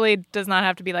that. Totally does not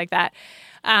have to be like that.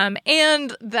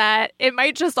 And that it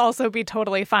might just also be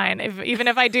totally fine even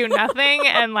if I do nothing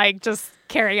and like just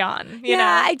carry on. You know?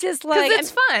 I just like because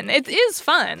it's fun. It is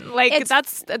fun. Like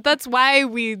that's why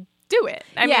we do it.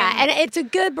 I mean, and it's a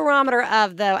good barometer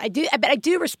of, though, but I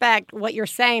do respect what you're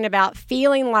saying about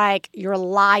feeling like you're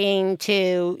lying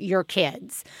to your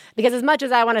kids. Because as much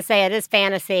as I want to say it is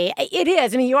fantasy, it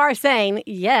is. I mean, you are saying,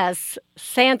 yes,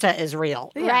 Santa is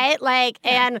real, right? Like,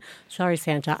 and sorry,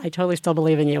 Santa, I totally still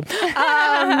believe in you.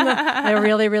 I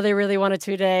really, really, really want a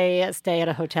 2-day stay at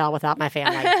a hotel without my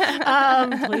family.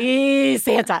 Please,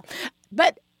 Santa.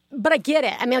 But I get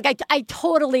it. I mean, like, I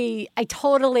totally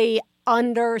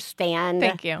understand.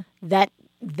 Thank you. That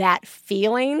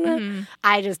feeling. Mm-hmm.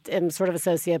 I just am sort of a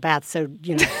sociopath, so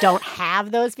don't have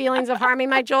those feelings of harming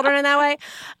my children in that way.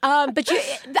 But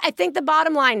I think the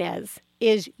bottom line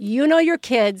is your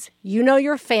kids,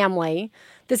 your family.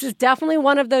 This is definitely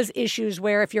one of those issues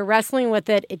where if you're wrestling with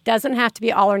it, it doesn't have to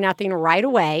be all or nothing right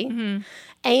away. Mm-hmm.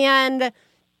 And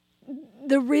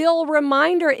the real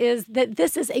reminder is that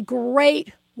this is a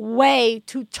great way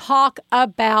to talk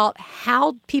about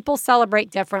how people celebrate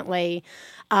differently,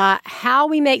 how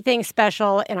we make things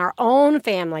special in our own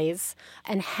families,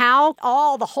 and how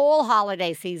the whole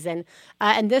holiday season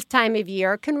and this time of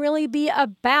year can really be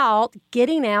about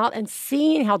getting out and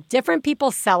seeing how different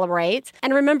people celebrate.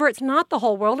 And remember, it's not the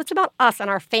whole world. It's about us and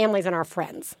our families and our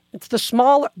friends. It's the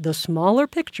smaller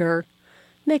picture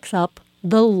makes up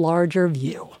the larger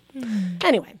view.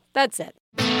 Anyway, that's it.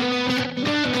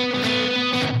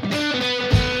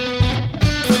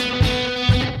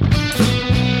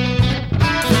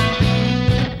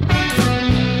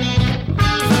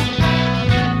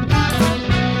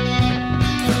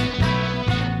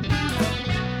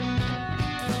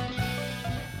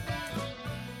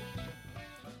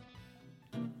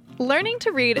 Learning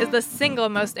to read is the single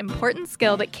most important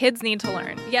skill that kids need to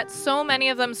learn, yet so many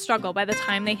of them struggle by the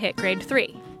time they hit grade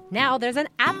 3. Now there's an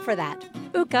app for that,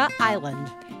 Ooka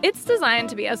Island. It's designed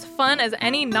to be as fun as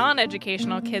any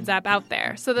non-educational kids app out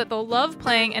there, so that they'll love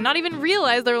playing and not even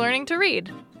realize they're learning to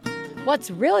read.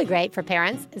 What's really great for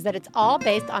parents is that it's all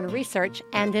based on research,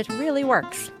 and it really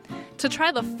works. To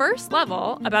try the first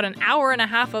level, about an hour and a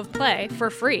half of play, for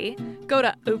free, go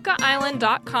to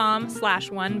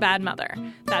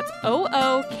ookaisland.com/onebadmother. That's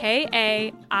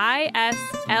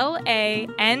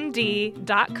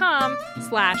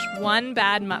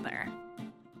ookaisland.com/onebadmother.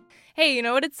 Hey, you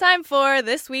know what it's time for?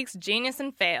 This week's Genius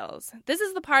and Fails. This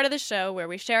is the part of the show where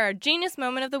we share our genius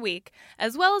moment of the week,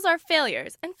 as well as our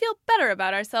failures, and feel better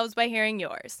about ourselves by hearing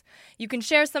yours. You can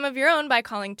share some of your own by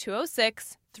calling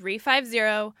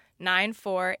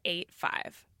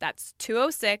 206-350-9485. That's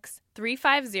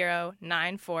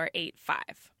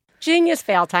 206-350-9485. Genius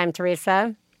fail time,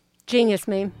 Teresa. Genius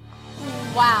me.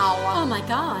 Wow. Oh, my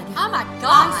God. Oh, my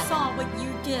God. I saw what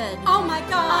you did. Oh, my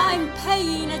God. I'm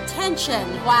paying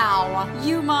attention. Wow.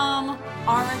 You, Mom,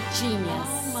 are a genius.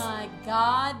 Oh, my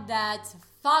God. That's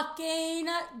fucking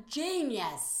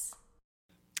genius.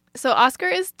 So Oscar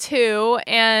is 2,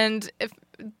 and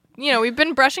we've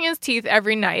been brushing his teeth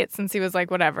every night since he was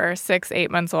 6, 8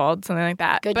 months old, something like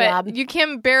that. Good job. You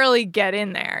can barely get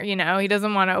in there, He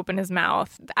doesn't want to open his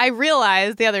mouth. I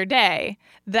realized the other day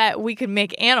that we could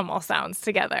make animal sounds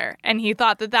together, and he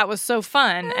thought that was so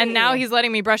fun. Hey. And now he's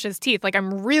letting me brush his teeth.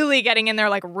 I'm really getting in there,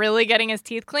 really getting his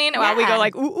teeth clean. While we go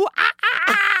ooh, ooh, ah,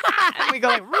 ah. And we go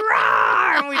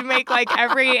roar, and we make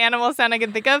every animal sound I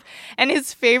can think of. And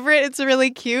his favorite, it's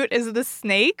really cute, is the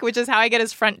snake, which is how I get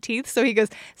his front teeth. So he goes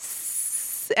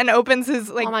and opens his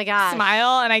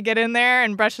smile, and I get in there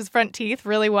and brush his front teeth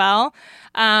really well.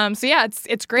 So yeah,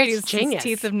 it's great. His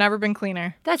teeth have never been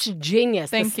cleaner. That's genius.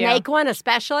 Thank you. The snake one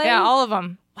especially? Yeah, all of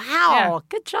them. Wow. Yeah.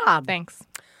 Good job. Thanks.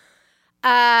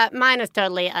 Mine is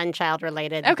totally unchild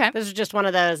related. Okay. This is just one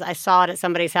of those, I saw it at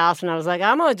somebody's house and I was like,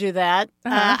 I'm going to do that.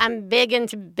 Uh-huh. I'm big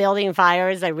into building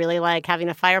fires. I really like having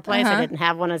a fireplace. I didn't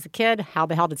have one as a kid. How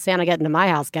the hell did Santa get into my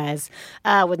house, guys,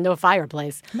 with no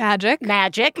fireplace? Magic.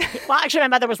 Well, actually, my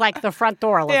mother was like the front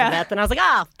door, Elizabeth. And I was like,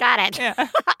 oh, got it. Yeah.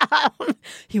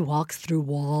 He walks through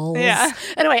walls. Yeah.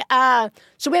 Anyway,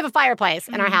 so we have a fireplace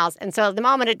in our house. And so the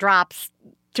moment it drops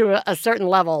to a certain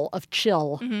level of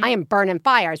chill, I am burning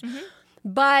fires. Mm-hmm.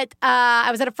 But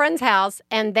I was at a friend's house,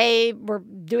 and they were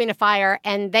doing a fire,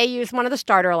 and they used one of the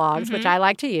starter logs, which I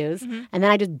like to use, and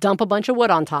then I just dump a bunch of wood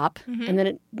on top, and then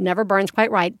it never burns quite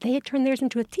right. They had turned theirs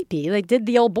into a teepee. They did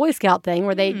the old Boy Scout thing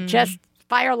where they just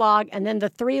fire log, and then the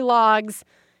 3 logs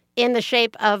in the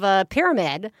shape of a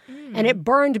pyramid, and it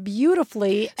burned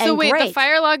beautifully and So wait, great. the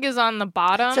fire log is on the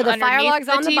bottom, so the fire log's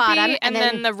on the teepee, bottom, and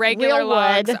then the regular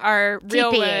logs are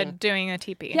real wood doing a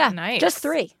teepee. Yeah, nice. Just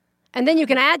 3. And then you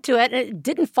can add to it. It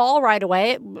didn't fall right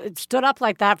away. It stood up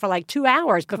like that for 2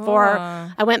 hours before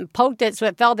I went and poked it, so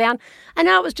it fell down. I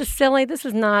know it was just silly. This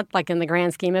is not in the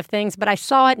grand scheme of things, but I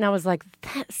saw it and I was like,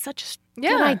 that's such a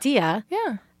good idea.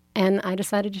 Yeah. and I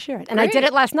decided to share it. And I Great. did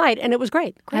it last night, and it was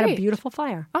great. I had a Great. beautiful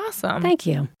fire. Awesome. Thank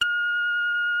you.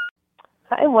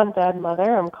 Hi, One Bad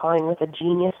Mother. I'm calling with a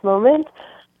genius moment.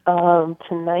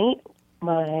 Tonight,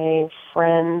 my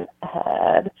friend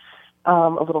had a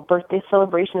little birthday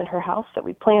celebration at her house that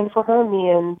we planned for her, me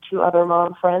and 2 other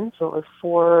mom friends. So it was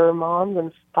 4 moms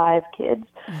and 5 kids.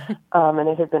 And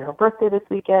it had been her birthday this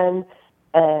weekend.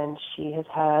 And she has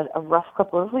had a rough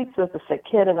couple of weeks with a sick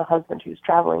kid and a husband who's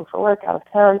traveling for work out of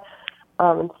town.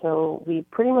 And so we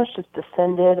pretty much just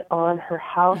descended on her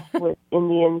house with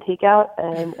Indian takeout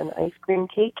and an ice cream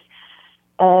cake.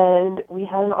 And we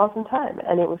had an awesome time.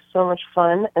 And it was so much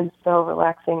fun and so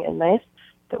relaxing and nice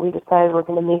that we decided we're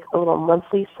going to make a little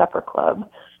monthly supper club.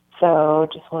 So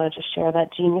just wanted to share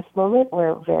that genius moment.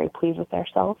 We're very pleased with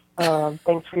ourselves.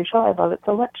 Thanks for your show. I love it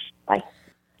so much. Bye.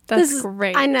 That's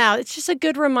great. I know. It's just a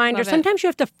good reminder. Love it. Sometimes you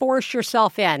have to force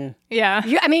yourself in. Yeah.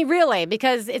 I mean, really,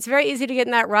 because it's very easy to get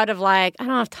in that rut of like, I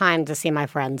don't have time to see my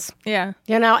friends. Yeah.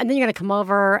 You know, and then you're going to come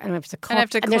over and I have to cook. And I have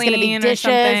to and there's going to be clean or dishes,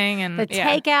 something, and the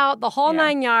yeah. takeout, the whole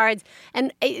 9 yards.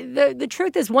 And the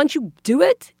truth is, once you do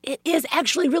it, it is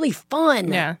actually really fun.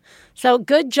 Yeah. So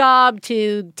good job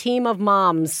to team of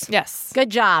moms. Yes. Good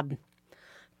job.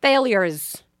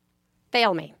 Failures.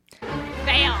 Fail me.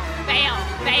 Fail.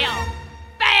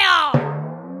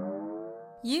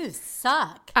 You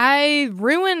suck. I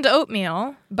ruined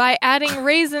oatmeal by adding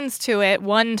raisins to it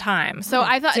one time. So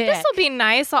I thought, this will be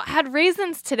nice. I'll add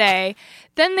raisins today.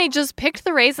 Then they just picked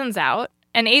the raisins out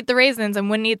and ate the raisins and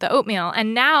wouldn't eat the oatmeal.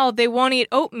 And now they won't eat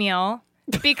oatmeal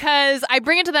because I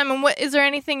bring it to them and what, is there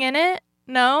anything in it?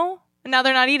 No? And now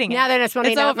they're not eating it. Now they just want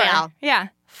to It's eat over. oatmeal. Yeah.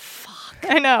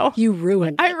 I know. You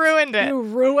ruined it. I ruined it. You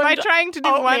ruined by trying to do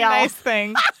one oatmeal. nice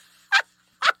thing.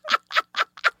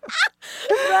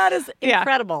 That is Yeah.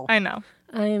 incredible. I know.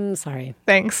 I'm sorry.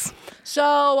 Thanks.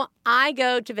 So I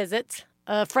go to visit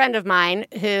a friend of mine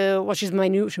who, well, she's one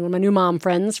of my new mom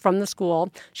friends from the school.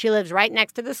 She lives right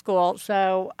next to the school.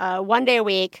 So one day a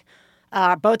week,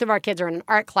 both of our kids are in an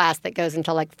art class that goes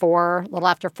until like 4, a little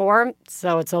after 4.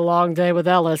 So it's a long day with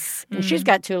Ellis. And she's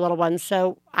got 2 little ones.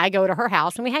 So I go to her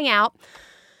house and we hang out.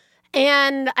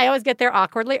 And I always get there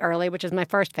awkwardly early, which is my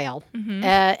first fail.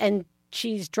 And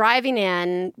she's driving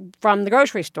in from the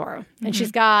grocery store. And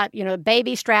she's got, a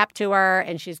baby strapped to her.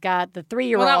 And she's got the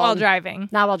 3-year-old. Well, not while driving.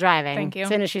 Not while driving. Thank you. As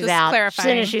soon as she's Just out. clarifying.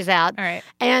 As soon as she's out. All right.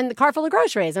 And the car full of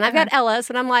groceries. And I've got Ellis.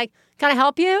 And I'm like, can I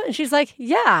help you? And she's like,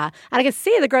 yeah. And I can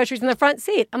see the groceries in the front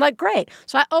seat. I'm like, great.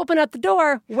 So I open up the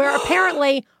door where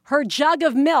apparently her jug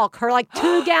of milk, her like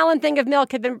 2-gallon thing of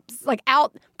milk had been like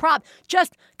out prop,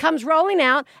 just comes rolling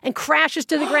out and crashes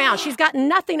to the ground. She's got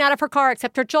nothing out of her car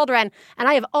except her children. And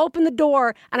I have opened the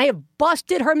door and I have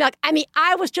busted her milk. I mean,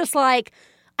 I was just like,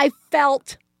 I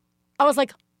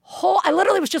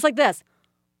literally was just like this.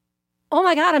 Oh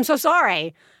my God, I'm so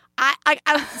sorry.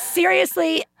 I'm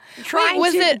seriously trying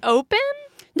Wait, was it open?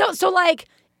 No, so like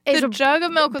The jug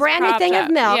of milk was brand new propped thing up.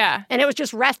 of milk, Yeah. and it was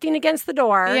just resting against the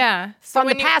door. Yeah. From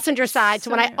the passenger side. So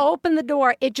when I opened the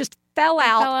door, it just fell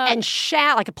out and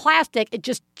shat like a plastic. It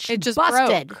just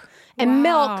busted. broke. And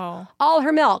Wow. milk, all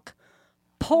her milk,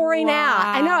 pouring out.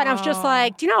 I know, and I was just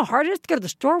like, do you know how hard it is to go to the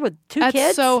store with 2 That's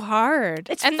kids? so hard.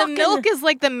 It's and fucking- the milk is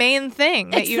like the main thing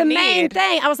that It's you the need. main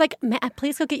thing. I was like,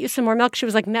 please go get you some more milk. She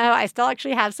was like, no, I still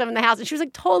actually have some in the house. And she was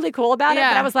like totally cool about it.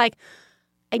 Yeah. But I was like,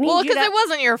 I need Well, you because to... it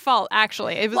wasn't your fault,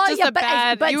 actually. It was just a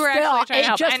bad... But you were still, actually trying to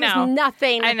help. It just I know. was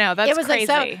nothing. I know. That's it was crazy.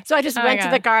 Like, so I just Oh my went to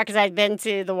God. the car because I'd been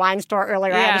to the wine store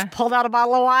earlier. Yeah. I just pulled out a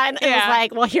bottle of wine and Yeah. was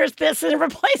like, well, here's this in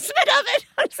replacement of it.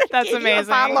 I'm just gonna That's give you a amazing.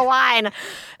 bottle of wine.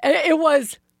 And it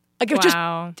was... Like,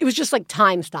 Wow. it was just like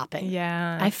time stopping.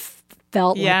 Yeah. I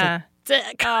felt like Yeah. a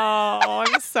dick. Oh,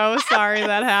 I'm so sorry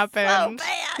that happened. So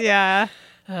bad.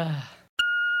 Yeah.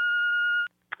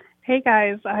 Hey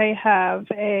guys, I have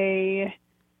a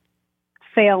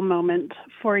fail moment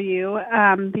for you.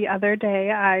 The other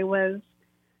day I was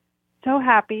so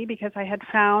happy because I had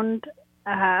found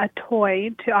a toy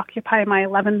to occupy my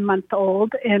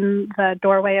 11-month-old in the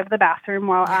doorway of the bathroom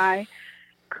while I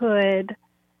could,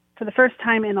 for the first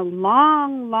time in a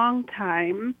long, long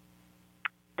time,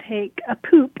 take a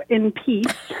poop in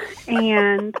peace.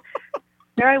 And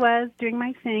there I was doing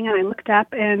my thing, and I looked up,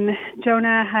 and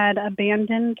Jonah had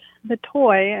abandoned the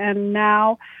toy and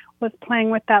now was playing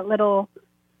with that little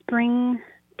spring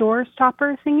door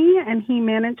stopper thingy, and he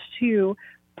managed to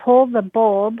pull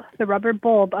the rubber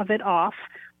bulb of it off,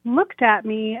 looked at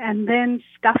me, and then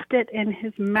stuffed it in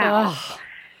his mouth. Ugh.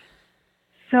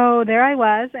 So there I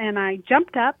was, and I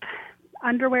jumped up,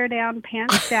 underwear down,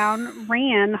 pants down,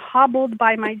 ran, hobbled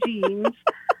by my jeans,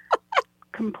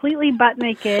 completely butt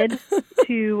naked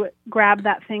to grab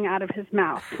that thing out of his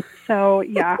mouth. So,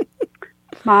 yeah,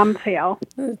 mom fail.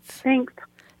 Thanks.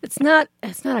 It's not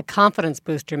a confidence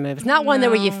booster move. It's not one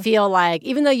that where you feel like,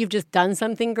 even though you've just done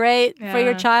something great for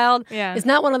your child, it's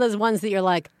not one of those ones that you're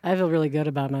like, I feel really good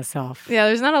about myself. Yeah,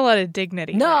 there's not a lot of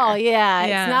dignity. No, there. yeah.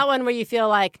 It's not one where you feel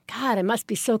like, God, I must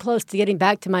be so close to getting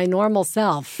back to my normal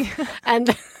self.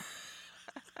 And,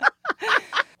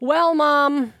 well,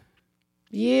 Mom,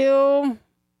 you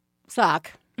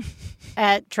suck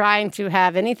at trying to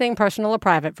have anything personal or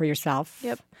private for yourself.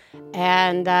 Yep.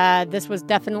 And this was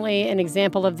definitely an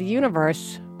example of the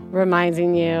universe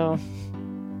reminding you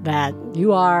that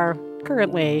you are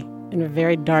currently in a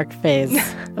very dark phase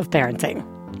of parenting.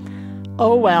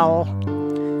 Oh, well.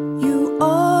 You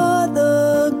are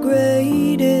the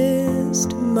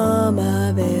greatest mom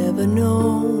I've ever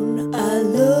known. I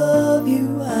love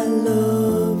you, I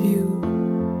love you.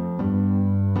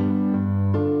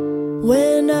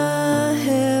 When I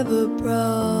have a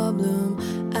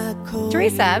problem, I call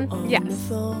Teresa,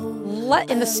 yes.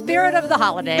 In the spirit of the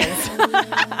holidays,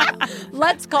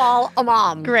 let's call a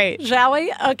mom. Great. Shall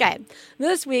we? Okay.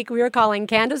 This week we are calling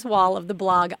Candace Wall of the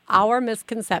blog Our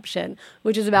Misconception,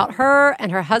 which is about her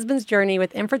and her husband's journey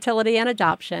with infertility and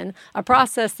adoption, a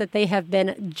process that they have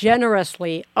been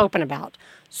generously open about.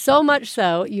 So much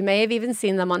so, you may have even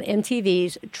seen them on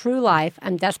MTV's True Life,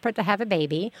 I'm Desperate to Have a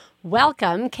Baby.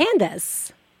 Welcome,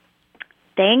 Candace.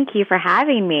 Thank you for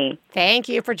having me. Thank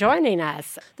you for joining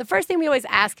us. The first thing we always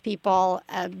ask people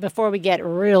before we get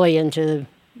really into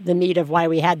the meat of why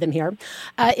we had them here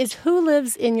is who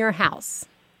lives in your house?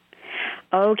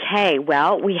 Okay,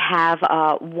 well, we have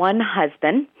one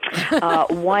husband,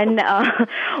 one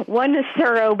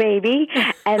Suro baby,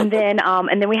 and then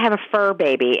we have a fur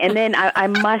baby, and then I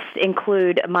must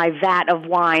include my vat of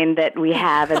wine that we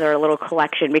have as our little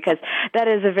collection because that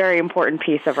is a very important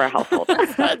piece of our household.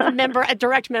 A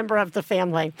direct member of the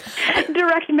family.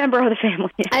 Direct member of the family.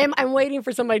 I'm waiting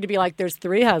for somebody to be like, "There's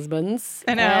 3 husbands."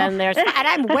 I know, and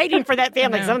I'm waiting for that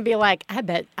family. Someone be like, "I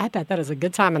bet that is a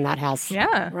good time in that house."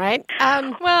 Yeah, right.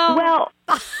 Well,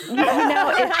 you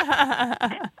know,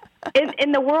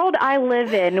 in the world I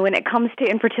live in, when it comes to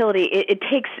infertility, it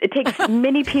takes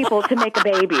many people to make a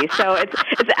baby. So it's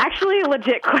actually a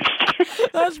legit question.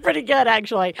 That's pretty good,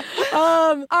 actually.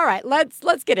 All right,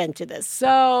 let's get into this.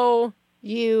 So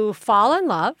you fall in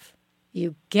love,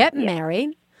 you get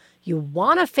married, you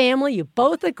want a family, you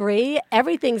both agree,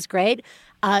 everything's great.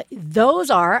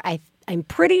 Those are, I'm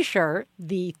pretty sure,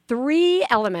 the 3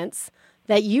 elements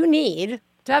that you need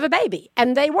to have a baby,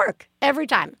 and they work every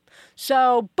time.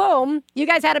 So, boom, you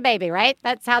guys had a baby, right?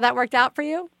 That's how that worked out for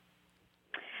you?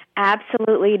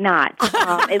 Absolutely not.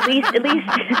 At least,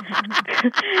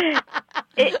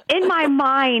 in my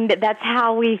mind, that's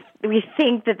how we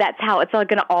think that's how it's all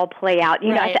going to all play out.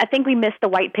 You know, I think we missed the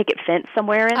white picket fence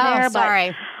somewhere in there.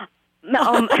 Sorry.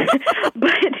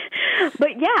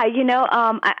 But yeah, you know,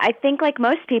 I think like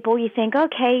most people, you think,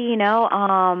 okay, you know,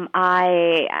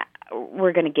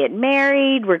 we're going to get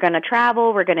married, we're going to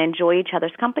travel, we're going to enjoy each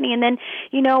other's company, and then,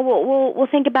 you know, we'll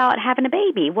think about having a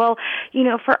baby. Well, you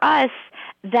know, for us,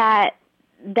 that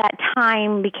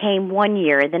time became 1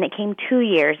 year, then it came 2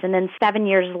 years, and then 7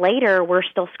 years later, we're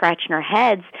still scratching our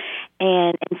heads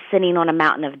and sitting on a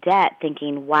mountain of debt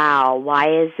thinking, wow, why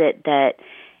is it that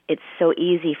it's so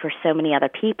easy for so many other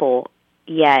people,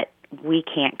 yet we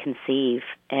can't conceive,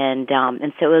 and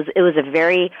so it was a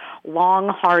very long,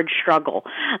 hard struggle.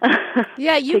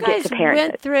 Yeah, you guys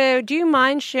went through. Do you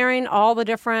mind sharing all the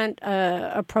different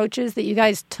approaches that you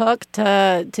guys took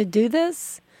to do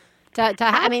this?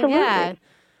 Absolutely. I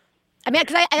mean,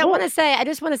 because I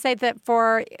just want to say that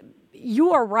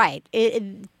you are right.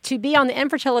 To be on the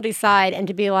infertility side and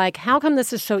to be like, how come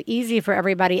this is so easy for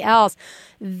everybody else?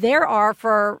 There are,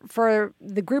 for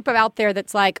the group out there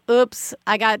that's like, oops,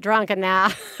 I got drunk and now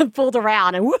fooled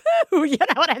around and woohoo, you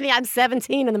know what I mean? I'm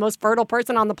 17 and the most fertile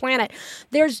person on the planet.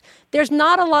 There's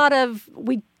not a lot of,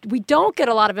 we don't get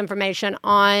a lot of information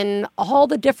on all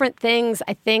the different things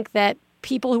I think that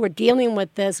people who are dealing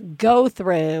with this go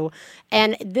through.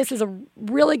 And this is a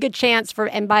really good chance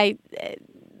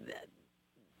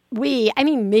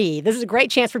me. This is a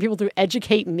great chance for people to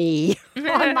educate me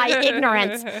on my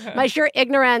ignorance, my sheer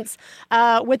ignorance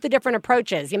with the different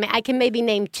approaches. I can maybe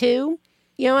name 2,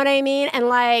 you know what I mean? And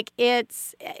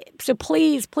so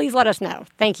please let us know.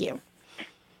 Thank you.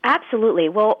 Absolutely.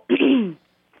 Well,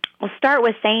 I'll start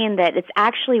with saying that it's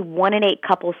actually 1 in 8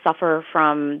 couples suffer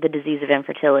from the disease of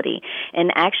infertility.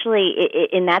 And actually,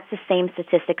 and that's the same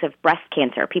statistics of breast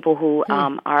cancer, people who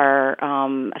are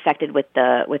affected with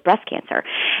breast cancer.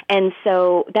 And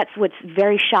so that's what's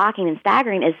very shocking and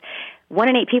staggering is 1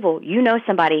 in 8 people, you know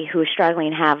somebody who is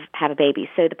struggling to have a baby.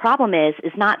 So the problem is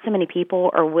not so many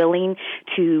people are willing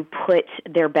to put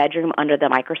their bedroom under the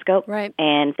microscope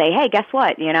and say, hey, guess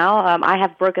what? I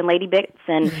have broken lady bits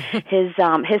and his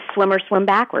swimmers swim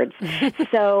backwards.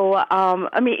 So, or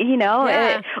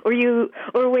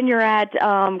when you're at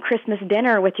Christmas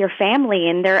dinner with your family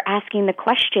and they're asking the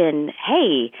question,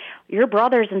 hey, your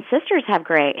brothers and sisters have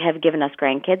given us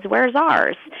grandkids. Where's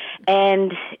ours?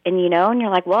 And you're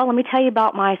like, well, let me tell you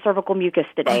about my cervical mucus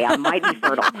today. I might be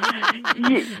fertile.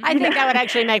 I think that would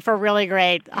actually make for a really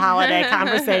great holiday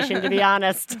conversation, to be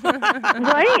honest.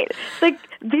 Right? Like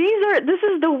this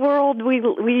is the world we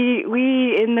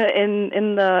in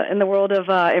the world of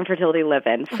infertility live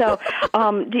in. So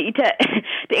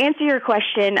to answer your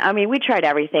question, I mean, we tried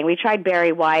everything. We tried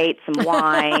Barry White, some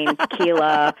wine,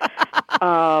 tequila.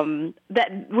 That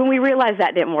when we realized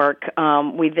that didn't work,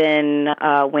 we then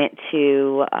went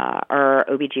to our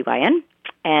OBGYN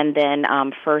and then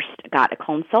first got a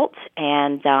consult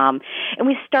and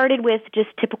we started with just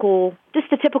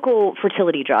the typical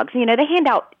fertility drugs. They hand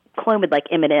out Clomid like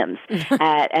M&Ms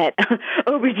at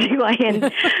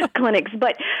OBGYN clinics.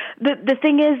 But the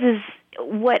thing is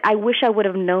what I wish I would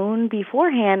have known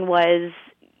beforehand was,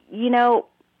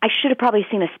 I should have probably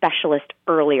seen a specialist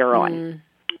earlier on.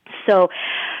 So,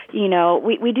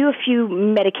 we do a few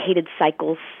medicated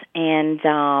cycles and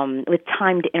with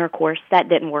timed intercourse. That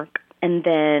didn't work. And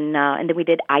then we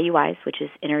did IUIs, which is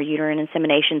intrauterine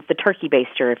inseminations, the turkey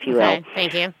baster, if you will. Okay,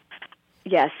 thank you.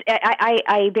 Yes,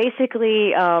 I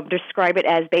basically describe it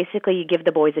as basically you give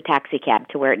the boys a taxi cab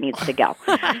to where it needs to go.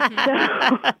 So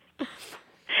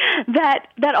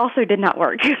that also did not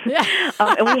work.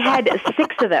 And we had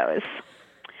 6 of those.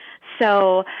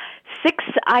 So 6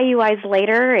 IUIs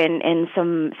later and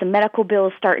some medical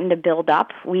bills starting to build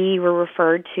up, we were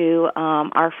referred to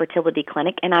our fertility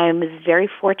clinic, and I was very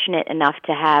fortunate enough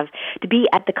to be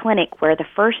at the clinic where the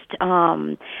first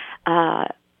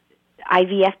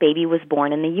IVF baby was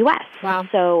born in the U.S. Wow.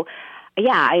 So,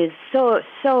 yeah, I was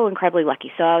so incredibly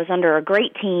lucky. So I was under a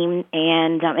great team,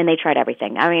 and they tried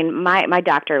everything. I mean, my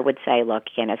doctor would say, "Look,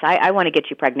 Candace, I want to get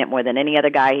you pregnant more than any other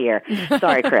guy here.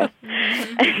 Sorry, Chris."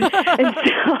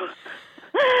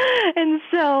 and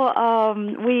so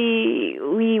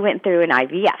we went through an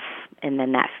IVF. And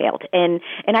then that failed. And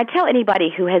I tell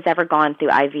anybody who has ever gone through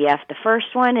IVF, the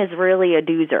first one is really a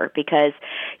doozer because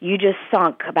you just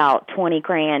sunk about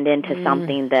 $20,000 into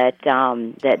something that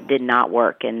did not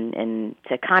work. And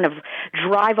to kind of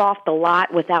drive off the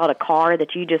lot without a car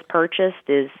that you just purchased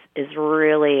is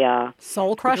really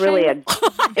soul crushing. Really it's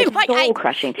soul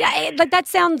crushing. Yeah, but that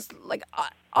sounds like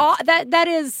that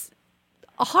is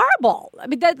horrible. I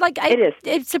mean, it is.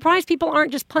 It's surprised people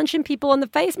aren't just punching people in the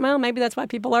face. Well, maybe that's why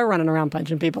people are running around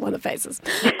punching people in the faces.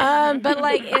 But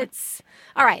it's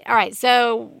all right.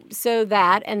 So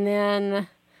that, and then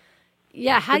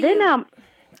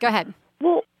go ahead.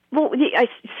 Well, I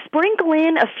sprinkle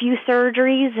in a few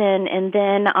surgeries, and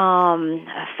then 5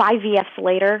 VFs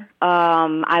later,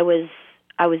 I was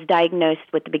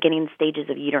diagnosed with the beginning stages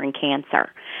of uterine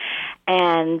cancer.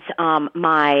 And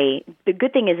the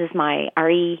good thing is my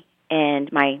RE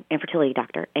and my infertility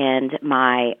doctor and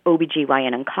my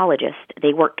OBGYN oncologist,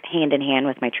 they work hand in hand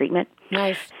with my treatment.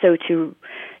 Nice. So to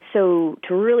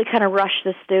really kind of rush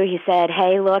this through, he said,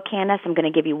 hey, look, Candace, I'm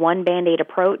going to give you one Band-Aid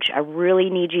approach. I really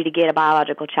need you to get a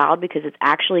biological child because it's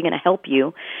actually going to help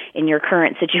you in your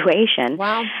current situation.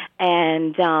 Wow.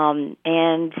 And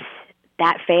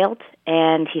that failed.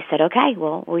 And he said, okay,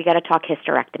 well, we got to talk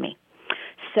hysterectomy.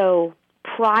 So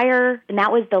and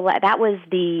that was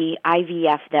the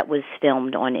IVF that was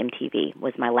filmed on MTV,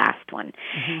 was my last one.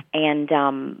 And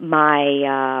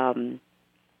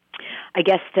I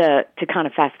guess to kind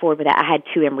of fast forward with that, I had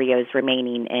 2 embryos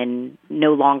remaining and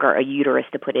no longer a uterus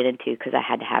to put it into because I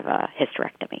had to have a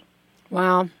hysterectomy.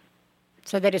 Wow.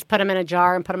 So they just put them in a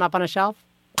jar and put them up on a shelf?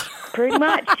 Pretty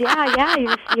much,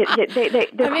 yeah.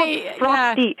 They're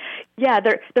frosty. Yeah,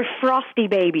 they're frosty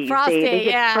babies. They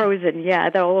get frozen. Yeah,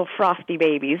 they're little frosty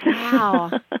babies.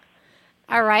 Wow.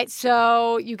 All right,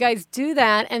 so you guys do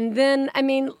that, and then, I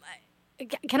mean,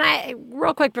 can I,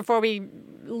 real quick before we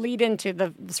lead into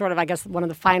the sort of, I guess, one of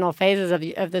the final phases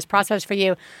of this process for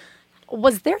you,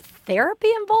 was there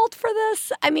therapy involved for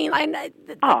this? I mean,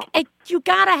 you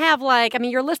got to have,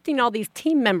 you're listing all these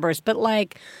team members, but,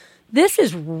 this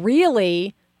is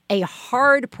really a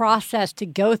hard process to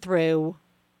go through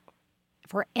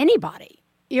for anybody.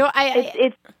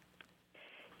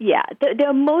 Yeah, the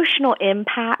emotional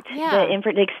impact,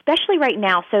 especially right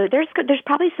now. So there's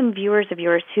probably some viewers of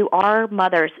yours who are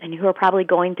mothers and who are probably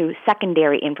going through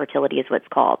secondary infertility, is what's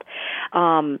called.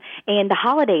 And the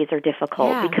holidays are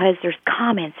difficult because there's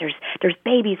comments, there's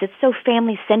babies. It's so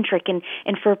family centric, and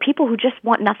for people who just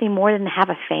want nothing more than to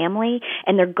have a family,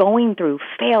 and they're going through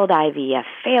failed IVF,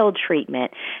 failed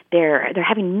treatment. They're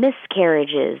having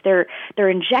miscarriages. They're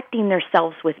injecting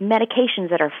themselves with medications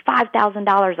that are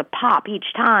 $5,000 a pop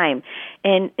each time.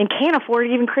 And can't afford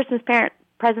even Christmas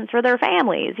presents for their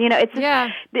families. It's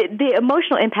the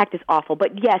emotional impact is awful.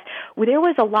 But yes, there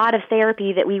was a lot of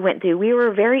therapy that we went through. We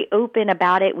were very open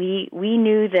about it. We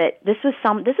knew that this was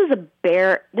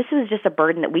just a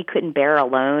burden that we couldn't bear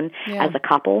alone as a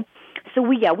couple. So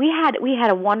we had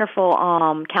a wonderful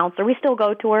counselor. We still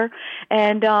go to her,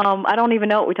 and I don't even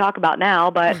know what we talk about now,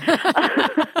 but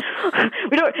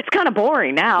we don't. It's kind of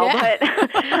boring now, but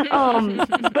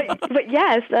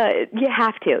yes, you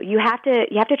have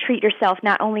to treat yourself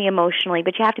not only emotionally,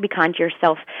 but you have to be kind to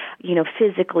yourself,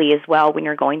 physically as well when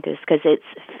you're going through this, because it's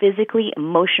physically,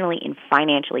 emotionally, and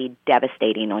financially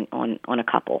devastating on a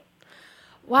couple.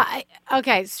 Well,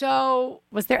 okay, so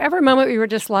was there ever a moment where you were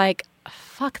just like,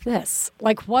 fuck this?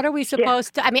 Like, what are we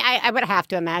supposed to... I mean, I would have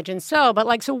to imagine so,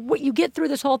 but so what, you get through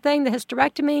this whole thing, the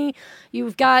hysterectomy,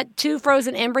 you've got 2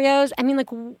 frozen embryos. I mean,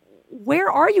 where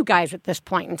are you guys at this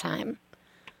point in time?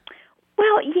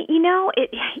 Well,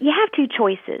 you have 2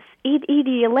 choices. Either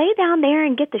you lay down there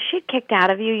and get the shit kicked out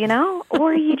of you,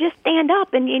 or you just stand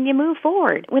up and you move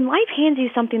forward. When life hands you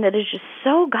something that is just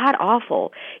so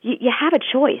god-awful, you have a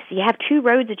choice. You have 2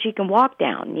 roads that you can walk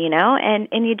down,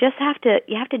 and you just have to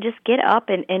just get up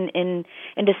and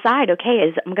decide,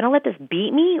 okay, I'm going to let this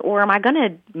beat me, or am I going to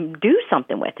do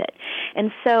something with it?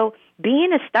 And so,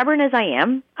 being as stubborn as I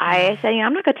am, I say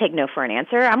I'm not going to take no for an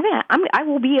answer. I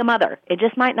will be a mother. It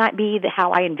just might not be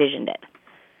how I envisioned it.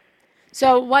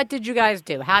 So what did you guys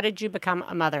do? How did you become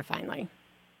a mother finally?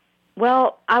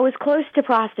 Well, I was close to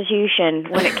prostitution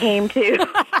when it came to to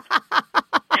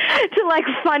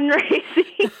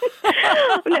fundraising.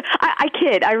 I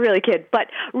kid. I really kid. But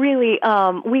really,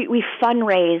 we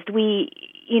fundraised.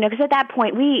 Because at that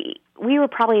point we were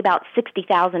probably about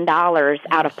 $60,000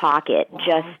 out of pocket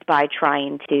just by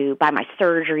trying to buy my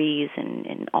surgeries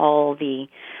and all the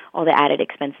added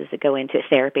expenses that go into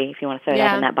therapy, if you want to throw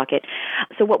that in that bucket.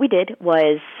 So what we did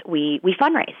was we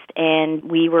fundraised, and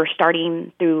we were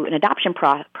starting through an adoption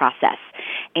process.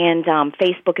 And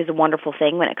Facebook is a wonderful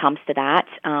thing when it comes to that.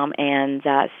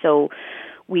 So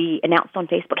we announced on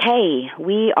Facebook, hey,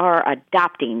 we are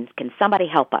adopting. Can somebody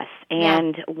help us?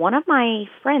 And one of my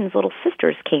friend's little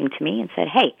sisters came to me and said,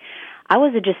 hey, I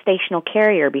was a gestational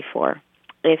carrier before.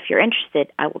 If you're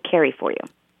interested, I will carry for you.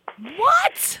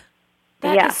 What?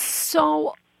 That is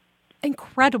so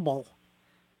incredible.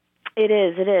 It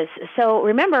is. So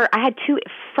remember, I had 2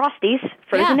 Frosties,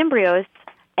 frozen embryos,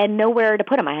 and nowhere to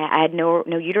put them. I had no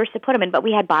uterus to put them in, but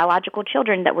we had biological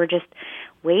children that were just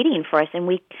waiting for us, and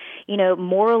we,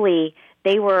 morally,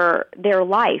 they were their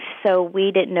life, so we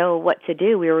didn't know what to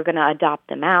do. We were going to adopt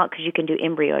them out because you can do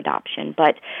embryo adoption,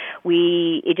 but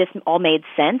it just all made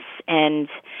sense, and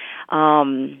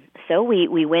so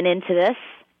we went into this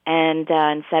and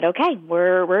said, okay,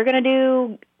 we're going to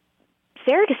do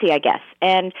surrogacy, I guess.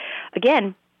 And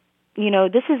again,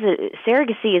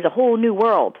 surrogacy is a whole new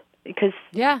world. Because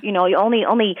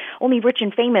only rich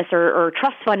and famous or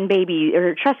trust fund baby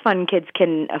or trust fund kids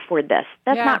can afford this.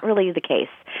 That's not really the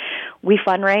case. We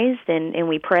fundraised and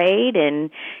we prayed and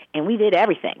we did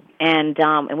everything and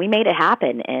we made it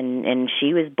happen and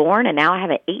she was born, and now I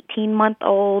have an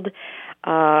 18-month-old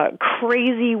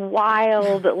crazy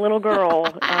wild little girl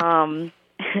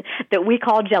that we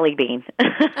call Jelly Bean.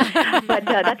 But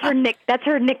that's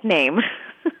her nickname.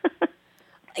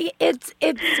 It's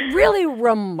really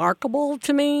remarkable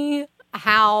to me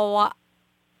how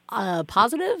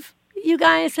positive you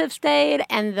guys have stayed,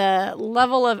 and the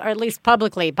level of, or at least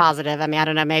publicly positive. I mean, I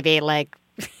don't know, maybe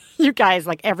you guys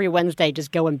every Wednesday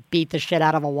just go and beat the shit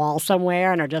out of a wall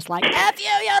somewhere and are just like, F you,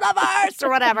 universe, or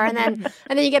whatever, and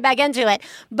then you get back into it.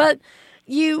 But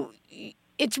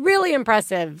it's really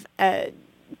impressive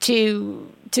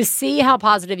to see how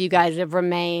positive you guys have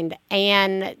remained.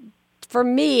 And for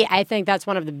me, I think that's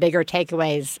one of the bigger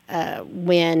takeaways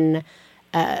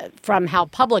from how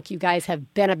public you guys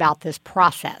have been about this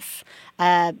process.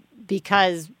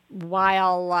 Because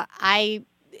while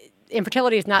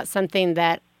infertility is not something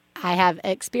that I have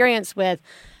experience with,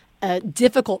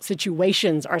 difficult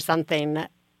situations are something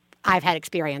I've had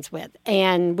experience with.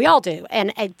 And we all do.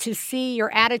 And to see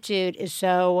your attitude is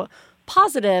so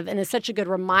positive and is such a good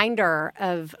reminder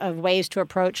of ways to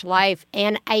approach life.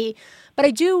 But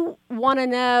I do want to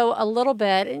know a little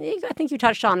bit, and I think you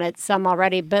touched on it some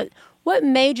already, but what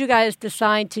made you guys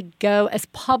decide to go as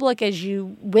public as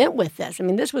you went with this? I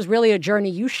mean, this was really a journey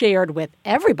you shared with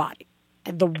everybody.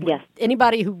 Yes.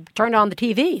 Anybody who turned on the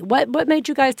TV. What made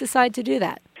you guys decide to do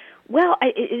that? Well,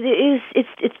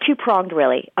 it's two-pronged,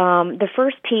 really. The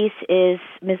first piece is,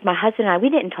 my husband and I, we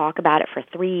didn't talk about it for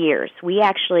 3 years. We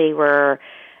actually were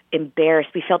embarrassed.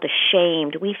 We felt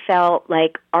ashamed. We felt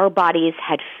like our bodies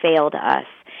had failed us.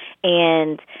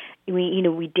 And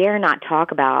we dare not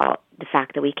talk about the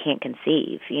fact that we can't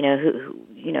conceive.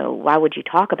 Why would you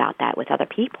talk about that with other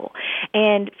people?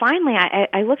 And finally,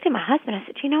 I looked at my husband. I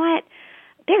said, you know what?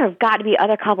 There have got to be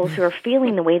other couples who are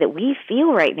feeling the way that we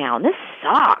feel right now, and this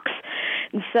sucks.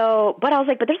 And so, but I was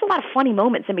like, but there's a lot of funny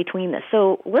moments in between this.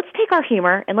 So let's take our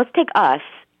humor and let's take us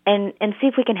and see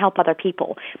if we can help other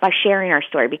people by sharing our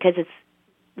story, because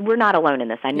we're not alone in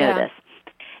this. I know this.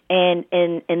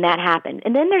 And that happened.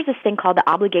 And then there's this thing called the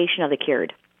obligation of the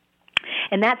cured.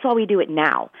 And that's why we do it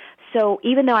now. So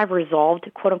even though I've resolved,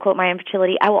 quote unquote, my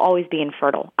infertility, I will always be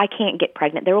infertile. I can't get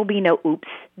pregnant. There will be no oops.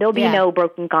 There'll be no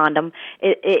broken condom.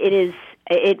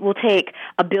 It will take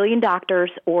a billion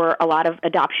doctors or a lot of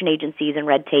adoption agencies and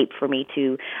red tape for me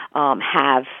to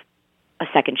have a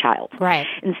second child. Right.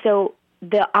 And so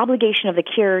the obligation of the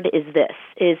cured is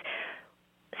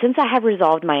since I have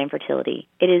resolved my infertility,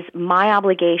 it is my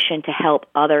obligation to help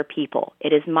other people.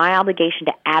 It is my obligation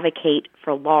to advocate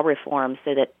for law reform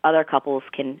so that other couples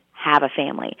can have a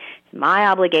family. It's my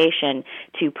obligation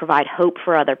to provide hope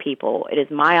for other people. It is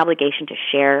my obligation to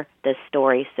share this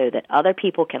story so that other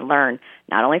people can learn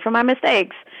not only from my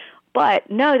mistakes, but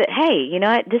know that, hey, you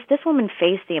know what, this woman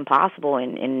faced the impossible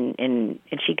and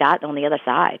she got on the other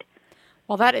side.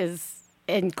 Well, that is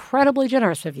incredibly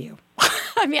generous of you.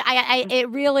 I mean, it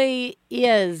really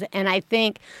is, and I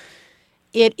think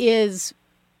it is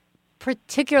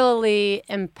particularly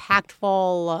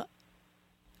impactful.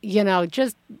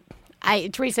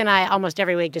 Teresa and I almost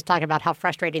every week just talk about how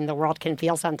frustrating the world can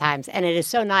feel sometimes, and it is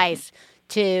so nice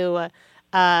to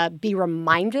be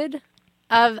reminded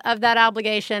of that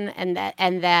obligation, and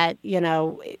that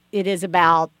it is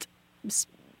about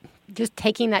just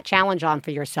taking that challenge on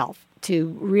for yourself to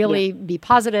really be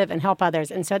positive and help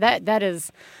others. And so that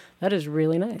is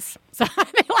really nice. So I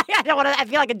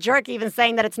feel like a jerk even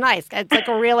saying that it's nice. It's like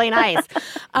really nice.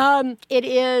 It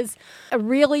is a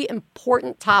really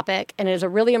important topic, and it is a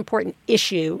really important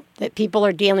issue that people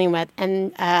are dealing with.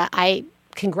 And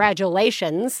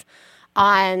congratulations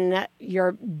on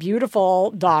your beautiful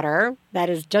daughter. That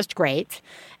is just great.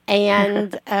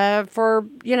 And for,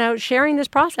 sharing this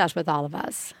process with all of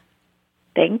us.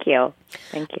 Thank you.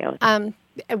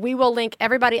 We will link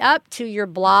everybody up to your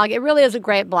blog. It really is a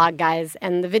great blog, guys.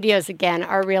 And the videos, again,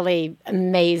 are really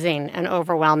amazing and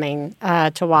overwhelming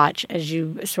to watch as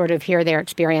you sort of hear their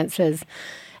experiences.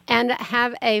 And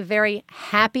have a very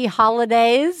happy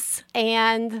holidays.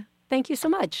 And thank you so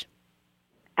much.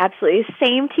 Absolutely.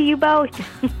 Same to you both.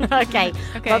 Okay.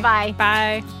 Bye-bye.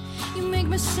 Bye. You make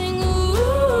me sing,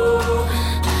 ooh,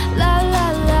 la,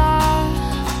 la,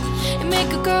 la. You make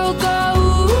a girl go,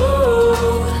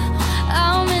 ooh,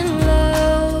 I'm in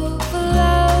love.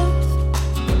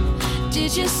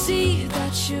 Did you see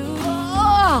that you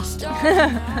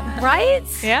Right?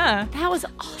 Yeah. That was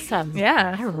awesome.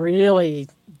 Yeah. I really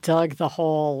dug the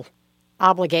whole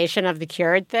obligation of the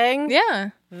cured thing.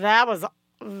 Yeah. That was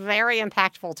very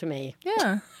impactful to me.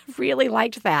 Yeah. Really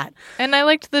liked that. And I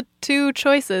liked the two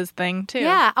choices thing, too.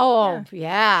 Yeah. Oh,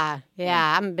 yeah.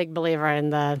 I'm a big believer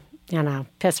in the,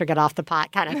 piss or get off the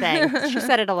pot kind of thing. She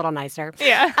said it a little nicer.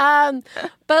 Yeah.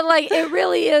 But, it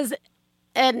really is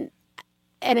an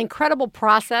incredible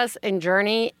process and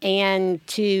journey, and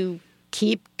to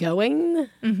keep going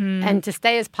and to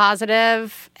stay as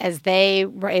positive as they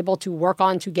were able to work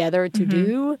on together to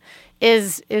do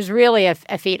is really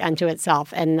a feat unto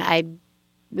itself. And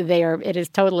it is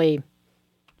totally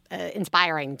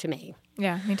inspiring to me.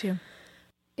 Yeah, me too.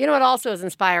 You know what also is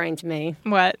inspiring to me?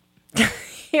 What?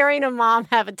 Hearing a mom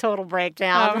have a total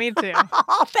breakdown. Oh, me too.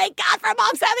 Oh, thank God for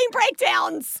moms having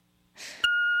breakdowns.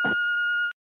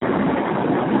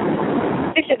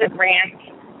 This is a rant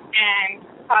and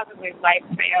possibly life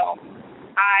fail.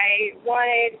 I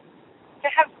wanted to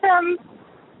have some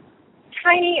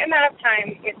tiny amount of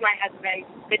time with my husband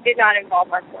that did not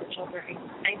involve our 4 children.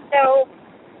 And so,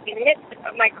 in the midst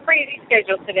of my crazy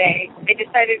schedule today, I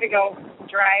decided to go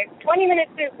drive 20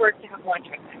 minutes to his work to have lunch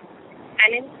with him.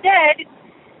 And instead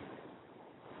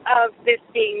of this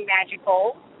being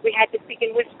magical, we had to speak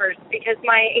in whispers because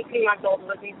my 18-month-old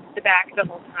was in the back the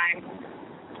whole time.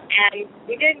 And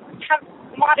we did have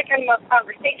a modicum of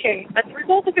conversation, but the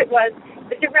result of it was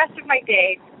that the rest of my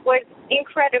day was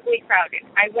incredibly crowded.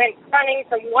 I went running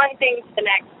from one thing to the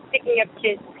next, picking up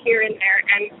kids here and there,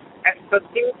 and I was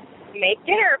supposed to make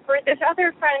dinner for this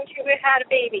other friend who had a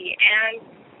baby, and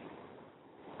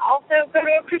also go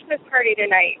to a Christmas party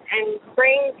tonight and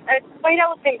bring a white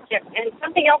elephant gift and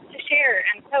something else to share.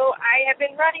 And so I have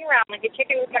been running around like a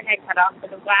chicken with my head cut off for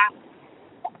the last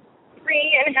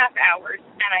 3.5 hours.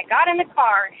 And I got in the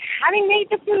car, having made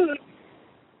the food,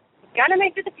 gonna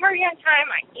make it to the party on time.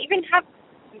 I even have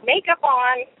makeup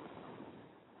on,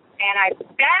 and I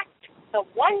backed the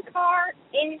one car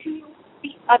into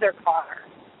the other car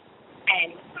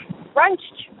and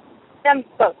crunched them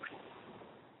both.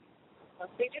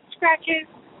 Mostly just scratches,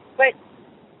 but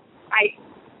I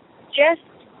just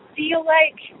feel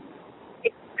like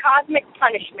it's cosmic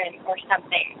punishment or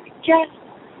something. I just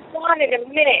wanted a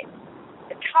minute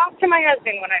to talk to my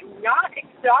husband when I'm not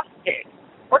exhausted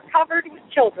or covered with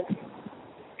children.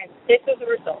 And this is the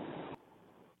result.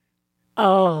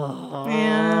 Oh,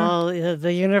 yeah.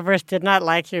 The universe did not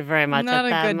like you very much Not at a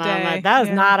that good moment. day. That was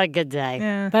Yeah. not a good day.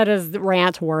 Yeah. That is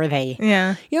rant-worthy.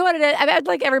 Yeah. You know what it is? I'd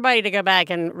like everybody to go back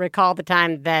and recall the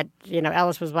time that,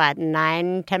 Ellis was,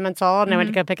 9, 10 months old, and I went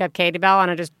to go pick up Katie Bell,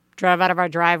 and I just drove out of our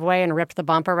driveway and ripped the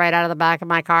bumper right out of the back of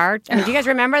my car. I mean, do you guys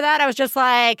remember that? I was just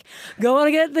like, going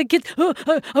to get the kids.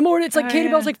 I'm already, it's like Katie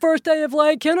Bell's like first day of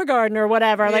like kindergarten or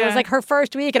whatever. Like it was like her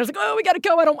first week. And I was like, oh, we got to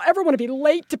go. I don't ever want to be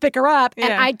late to pick her up.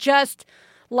 And I just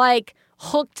like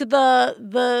hooked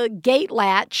the gate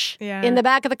latch in the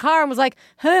back of the car and was like,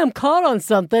 hey, I'm caught on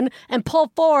something, and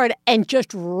pull forward and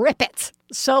just rip it.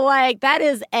 So, like, that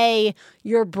is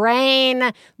your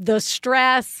brain, the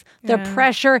stress, the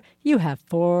pressure. You have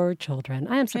 4 children.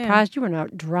 I am surprised you were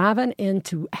not driving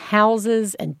into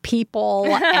houses and people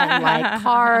and, like,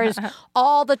 cars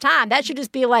all the time. That should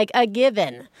just be, like, a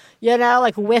given,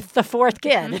 like with the 4th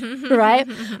kid, right?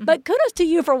 But kudos to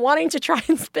you for wanting to try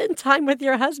and spend time with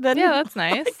your husband. Yeah, that's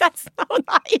nice. Like, that's so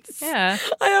nice. Yeah.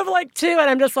 I have, like, 2, and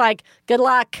I'm just like, good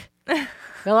luck.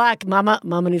 Good luck.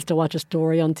 Mama needs to watch a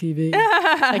story on TV.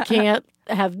 I can't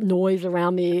have noise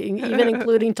around me, even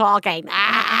including talking.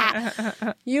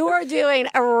 You are doing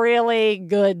a really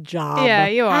good job. Yeah,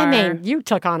 you are. I mean, you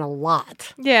took on a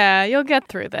lot. Yeah, you'll get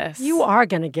through this. You are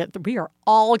going to we are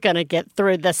all going to get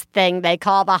through this thing they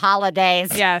call the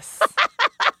holidays. Yes.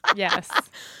 Yes.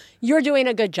 You're doing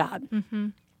a good job. Mm-hmm.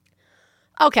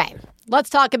 Okay, let's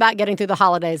talk about getting through the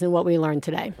holidays and what we learned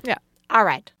today. Yeah. All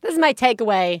right. This is my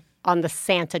takeaway on the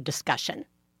Santa discussion,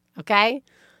 okay?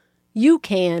 You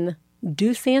can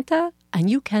do Santa and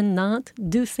you cannot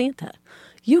do Santa.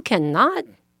 You cannot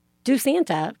do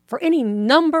Santa for any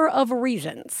number of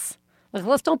reasons. Like,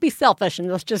 let's don't be selfish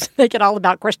and let's just make it all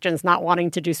about Christians not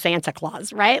wanting to do Santa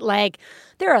Claus, right? Like,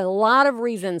 there are a lot of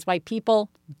reasons why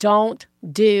people don't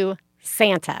do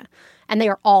Santa. And they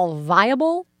are all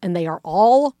viable and they are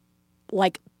all,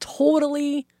 like,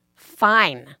 totally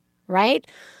fine, right?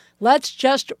 Let's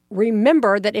just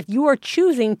remember that if you are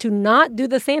choosing to not do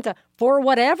the Santa for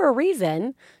whatever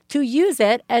reason, to use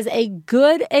it as a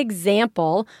good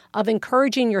example of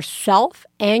encouraging yourself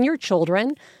and your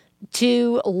children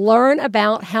to learn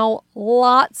about how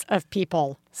lots of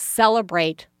people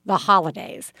celebrate the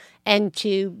holidays and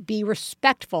to be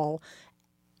respectful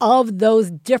of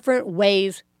those different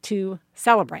ways to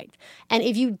celebrate. And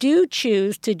if you do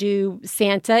choose to do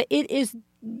Santa, it is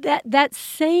that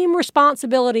same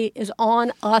responsibility is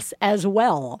on us as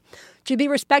well, to be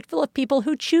respectful of people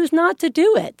who choose not to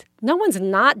do it. No one's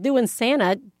not doing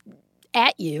Santa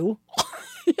at you.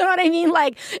 You know what I mean?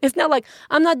 Like, it's not like,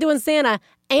 I'm not doing Santa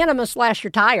and I'm going to slash your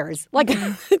tires. Like,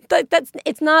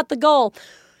 it's not the goal.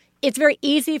 It's very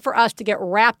easy for us to get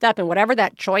wrapped up in whatever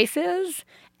that choice is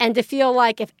and to feel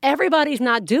like if everybody's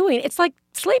not doing it, it's like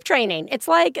sleep training. It's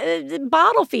like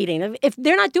bottle feeding. If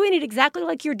they're not doing it exactly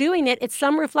like you're doing it, it's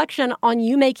some reflection on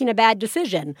you making a bad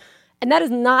decision. And that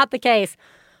is not the case,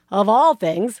 of all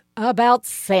things, about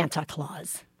Santa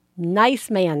Claus. Nice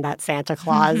man, that Santa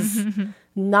Claus.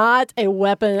 Not a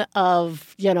weapon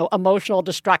of, emotional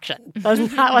destruction.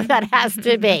 That's not what that has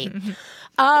to be.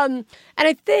 And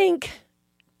I think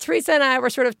Teresa and I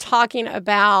were sort of talking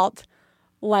about,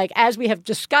 like, as we have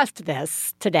discussed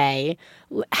this today,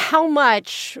 how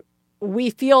much we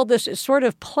feel this is sort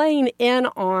of playing in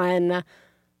on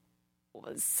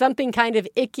something kind of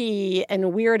icky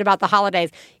and weird about the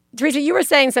holidays. Teresa, you were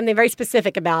saying something very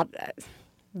specific about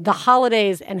the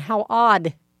holidays and how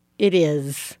odd it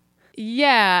is.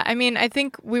 Yeah, I mean, I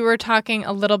think we were talking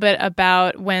a little bit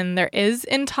about when there is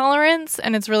intolerance,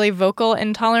 and it's really vocal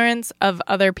intolerance of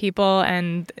other people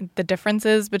and the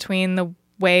differences between the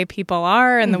way people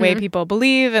are and the way people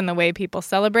believe and the way people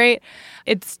celebrate.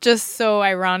 It's just so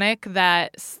ironic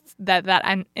that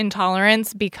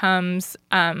intolerance becomes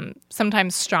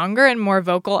sometimes stronger and more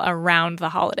vocal around the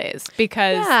holidays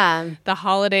because the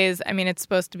holidays, I mean, it's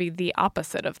supposed to be the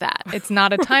opposite of that. It's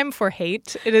not a time for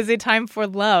hate. It is a time for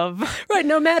love. Right.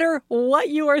 No matter what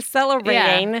you are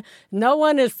celebrating, no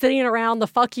one is sitting around the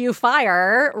fuck you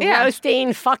fire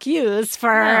roasting fuck yous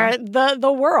for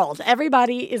the world.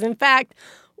 Everybody is, in fact,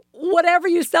 whatever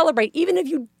you celebrate, even if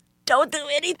you don't do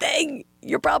anything,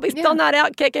 you're probably still not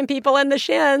out kicking people in the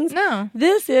shins. No.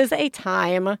 This is a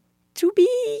time to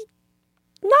be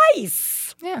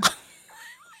nice. Yeah.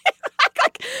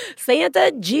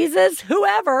 Santa, Jesus,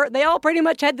 whoever, they all pretty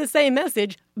much had the same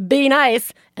message. Be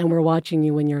nice, and we're watching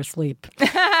you when you're asleep. In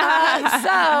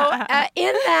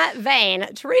that vein,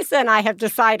 Teresa and I have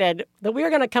decided that we're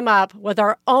going to come up with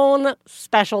our own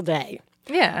special day.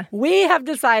 Yeah. We have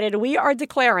decided we are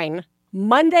declaring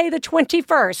Monday the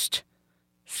 21st,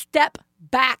 Step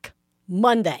Back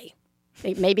Monday.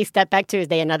 Maybe Step Back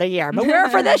Tuesday another year.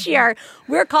 But for this year,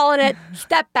 we're calling it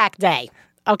Step Back Day.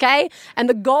 Okay? And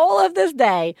the goal of this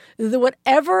day is that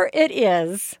whatever it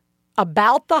is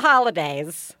about the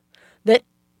holidays that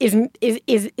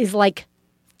is like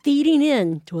feeding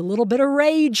in to a little bit of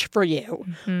rage for you,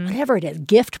 whatever it is,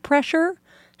 gift pressure,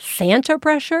 Santa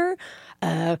pressure,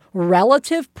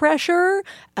 relative pressure,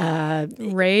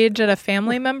 rage at a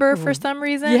family member for some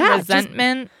reason,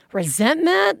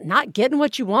 resentment, not getting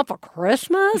what you want for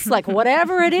Christmas, like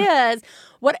whatever it is,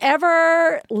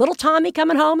 whatever, little Tommy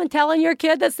coming home and telling your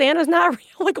kid that Santa's not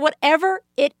real, like whatever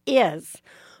it is,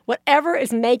 whatever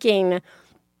is making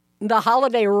the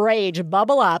holiday rage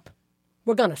bubble up,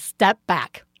 we're going to step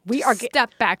back. We are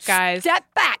step back, guys. Step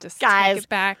back, Just guys. Take it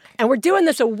back. And we're doing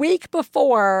this a week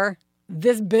before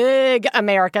this big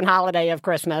American holiday of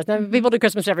Christmas. Now, people do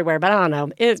Christmas everywhere, but I don't know.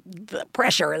 The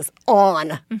pressure is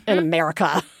on in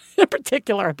America, in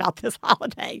particular, about this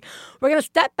holiday. We're going to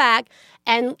step back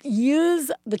and use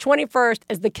the 21st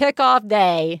as the kickoff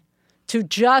day to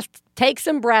just take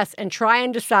some breaths and try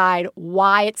and decide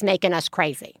why it's making us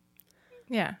crazy.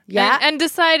 Yeah. Yeah. And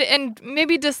decide,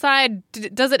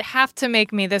 does it have to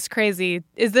make me this crazy?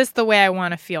 Is this the way I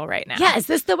want to feel right now? Yeah, is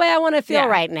this the way I want to feel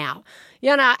right now?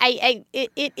 You know,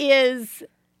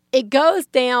 it goes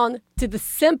down to the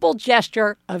simple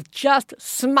gesture of just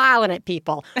smiling at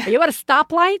people. Are you at a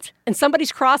stoplight and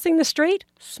somebody's crossing the street?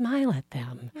 Smile at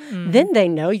them. Then they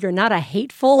know you're not a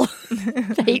hateful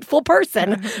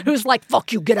person who's like,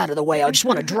 fuck you, get out of the way. I just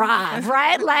want to drive,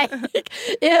 right? Like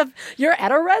if you're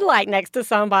at a red light next to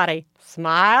somebody,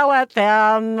 smile at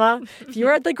them. If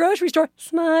you're at the grocery store,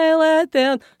 smile at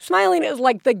them. Smiling is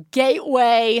like the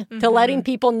gateway to letting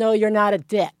people know you're not a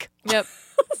dick. Yep.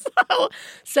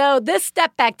 So this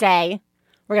Step Back Day,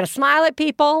 we're going to smile at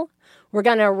people. We're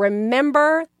going to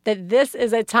remember that this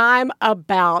is a time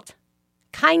about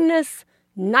kindness,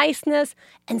 niceness,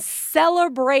 and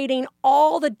celebrating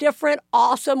all the different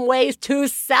awesome ways to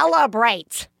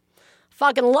celebrate.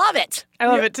 Fucking love it. I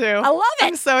love it too. I love it.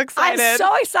 I'm so excited. I'm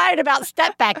so excited about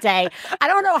Step Back Day. I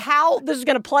don't know how this is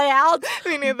going to play out.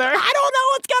 Me neither. I don't know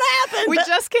what's going to happen. We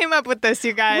just came up with this,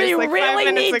 you guys. We like really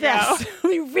 5 minutes need ago. this.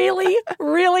 We really,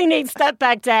 really need Step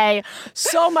Back Day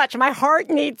so much. My heart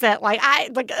needs it.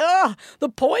 The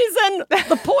poison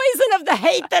of the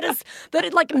hate that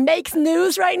it like makes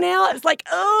news right now. It's like,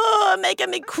 making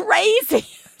me crazy.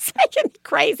 It's making me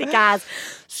crazy, guys.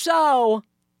 So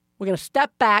we're going to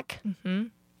step back. We're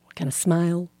going to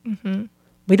smile.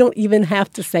 We don't even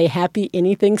have to say happy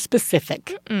anything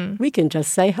specific. We can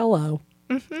just say hello.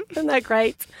 Isn't that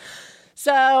great?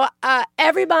 So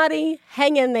everybody,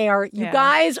 hang in there. You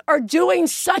guys are doing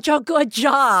such a good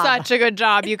job. Such a good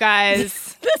job, you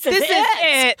guys. This is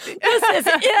it. This is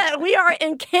it. We are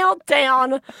in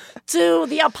countdown to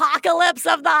the apocalypse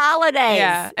of the holidays.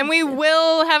 Yeah. And we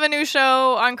will have a new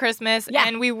show on Christmas. Yeah.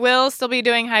 And we will still be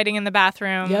doing Hiding in the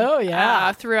Bathroom. Oh,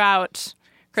 yeah. Throughout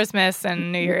Christmas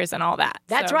and New Year's and all that.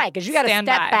 That's so right, because you got to step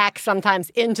by. back sometimes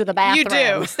into the bathroom. You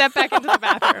do. Step back into the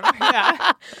bathroom.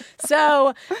 Yeah.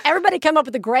 So everybody come up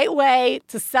with a great way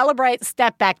to celebrate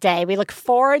Step Back Day. We look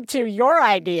forward to your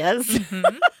ideas.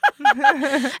 And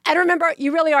remember,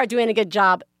 you really are doing a good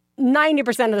job.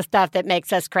 90% of the stuff that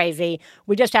makes us crazy,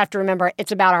 we just have to remember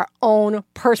it's about our own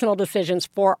personal decisions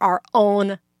for our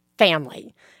own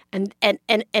family. And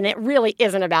it really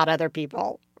isn't about other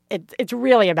people. It's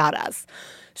really about us.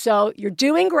 So you're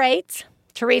doing great.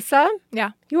 Teresa?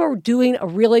 Yeah. You are doing a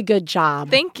really good job.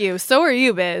 Thank you. So are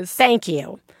you, Biz. Thank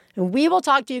you. And we will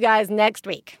talk to you guys next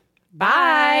week.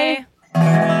 Bye.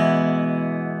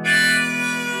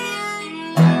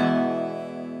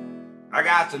 I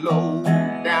got to low.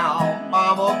 down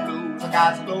mama blues. I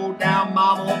got slow down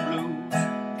mama blues.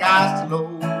 Got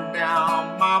slow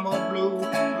down mama blues.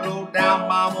 Slow down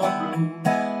mama blues.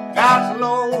 Got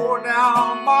slow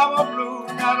down mama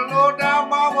blues. Got a low down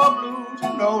mama blues.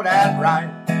 You know that's right.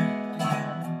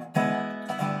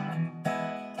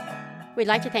 We'd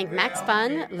like to thank Max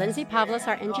Fun, Lindsay Pavlis,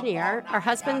 our engineer, our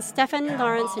husbands Stefan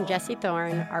Lawrence and Jesse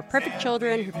Thorne, our perfect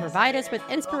children who provide us with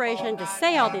inspiration to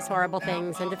say all these horrible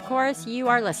things, and of course, you,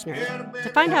 our listeners. To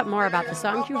find out more about the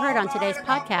songs you heard on today's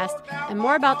podcast and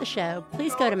more about the show,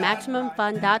 please go to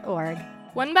MaximumFun.org.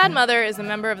 One Bad Mother is a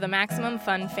member of the Maximum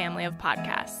Fun family of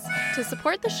podcasts. To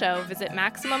support the show, visit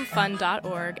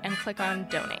MaximumFun.org and click on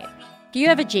Donate. Do you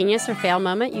have a genius or fail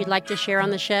moment you'd like to share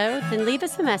on the show? Then leave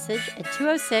us a message at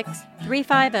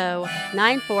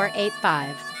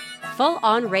 206-350-9485.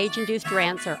 Full-on rage-induced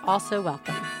rants are also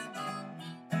welcome.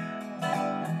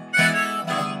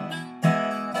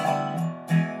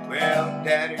 Well,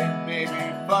 Daddy and baby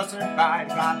fussing fight,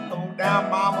 got low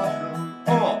down mama blues.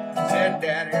 Oh, said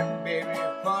Daddy and baby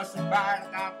fussing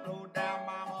fight, got low down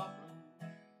mama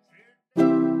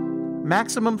blues.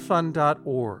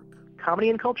 MaximumFun.org. Comedy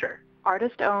and culture.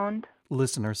 Artist owned.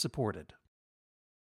 Listener supported.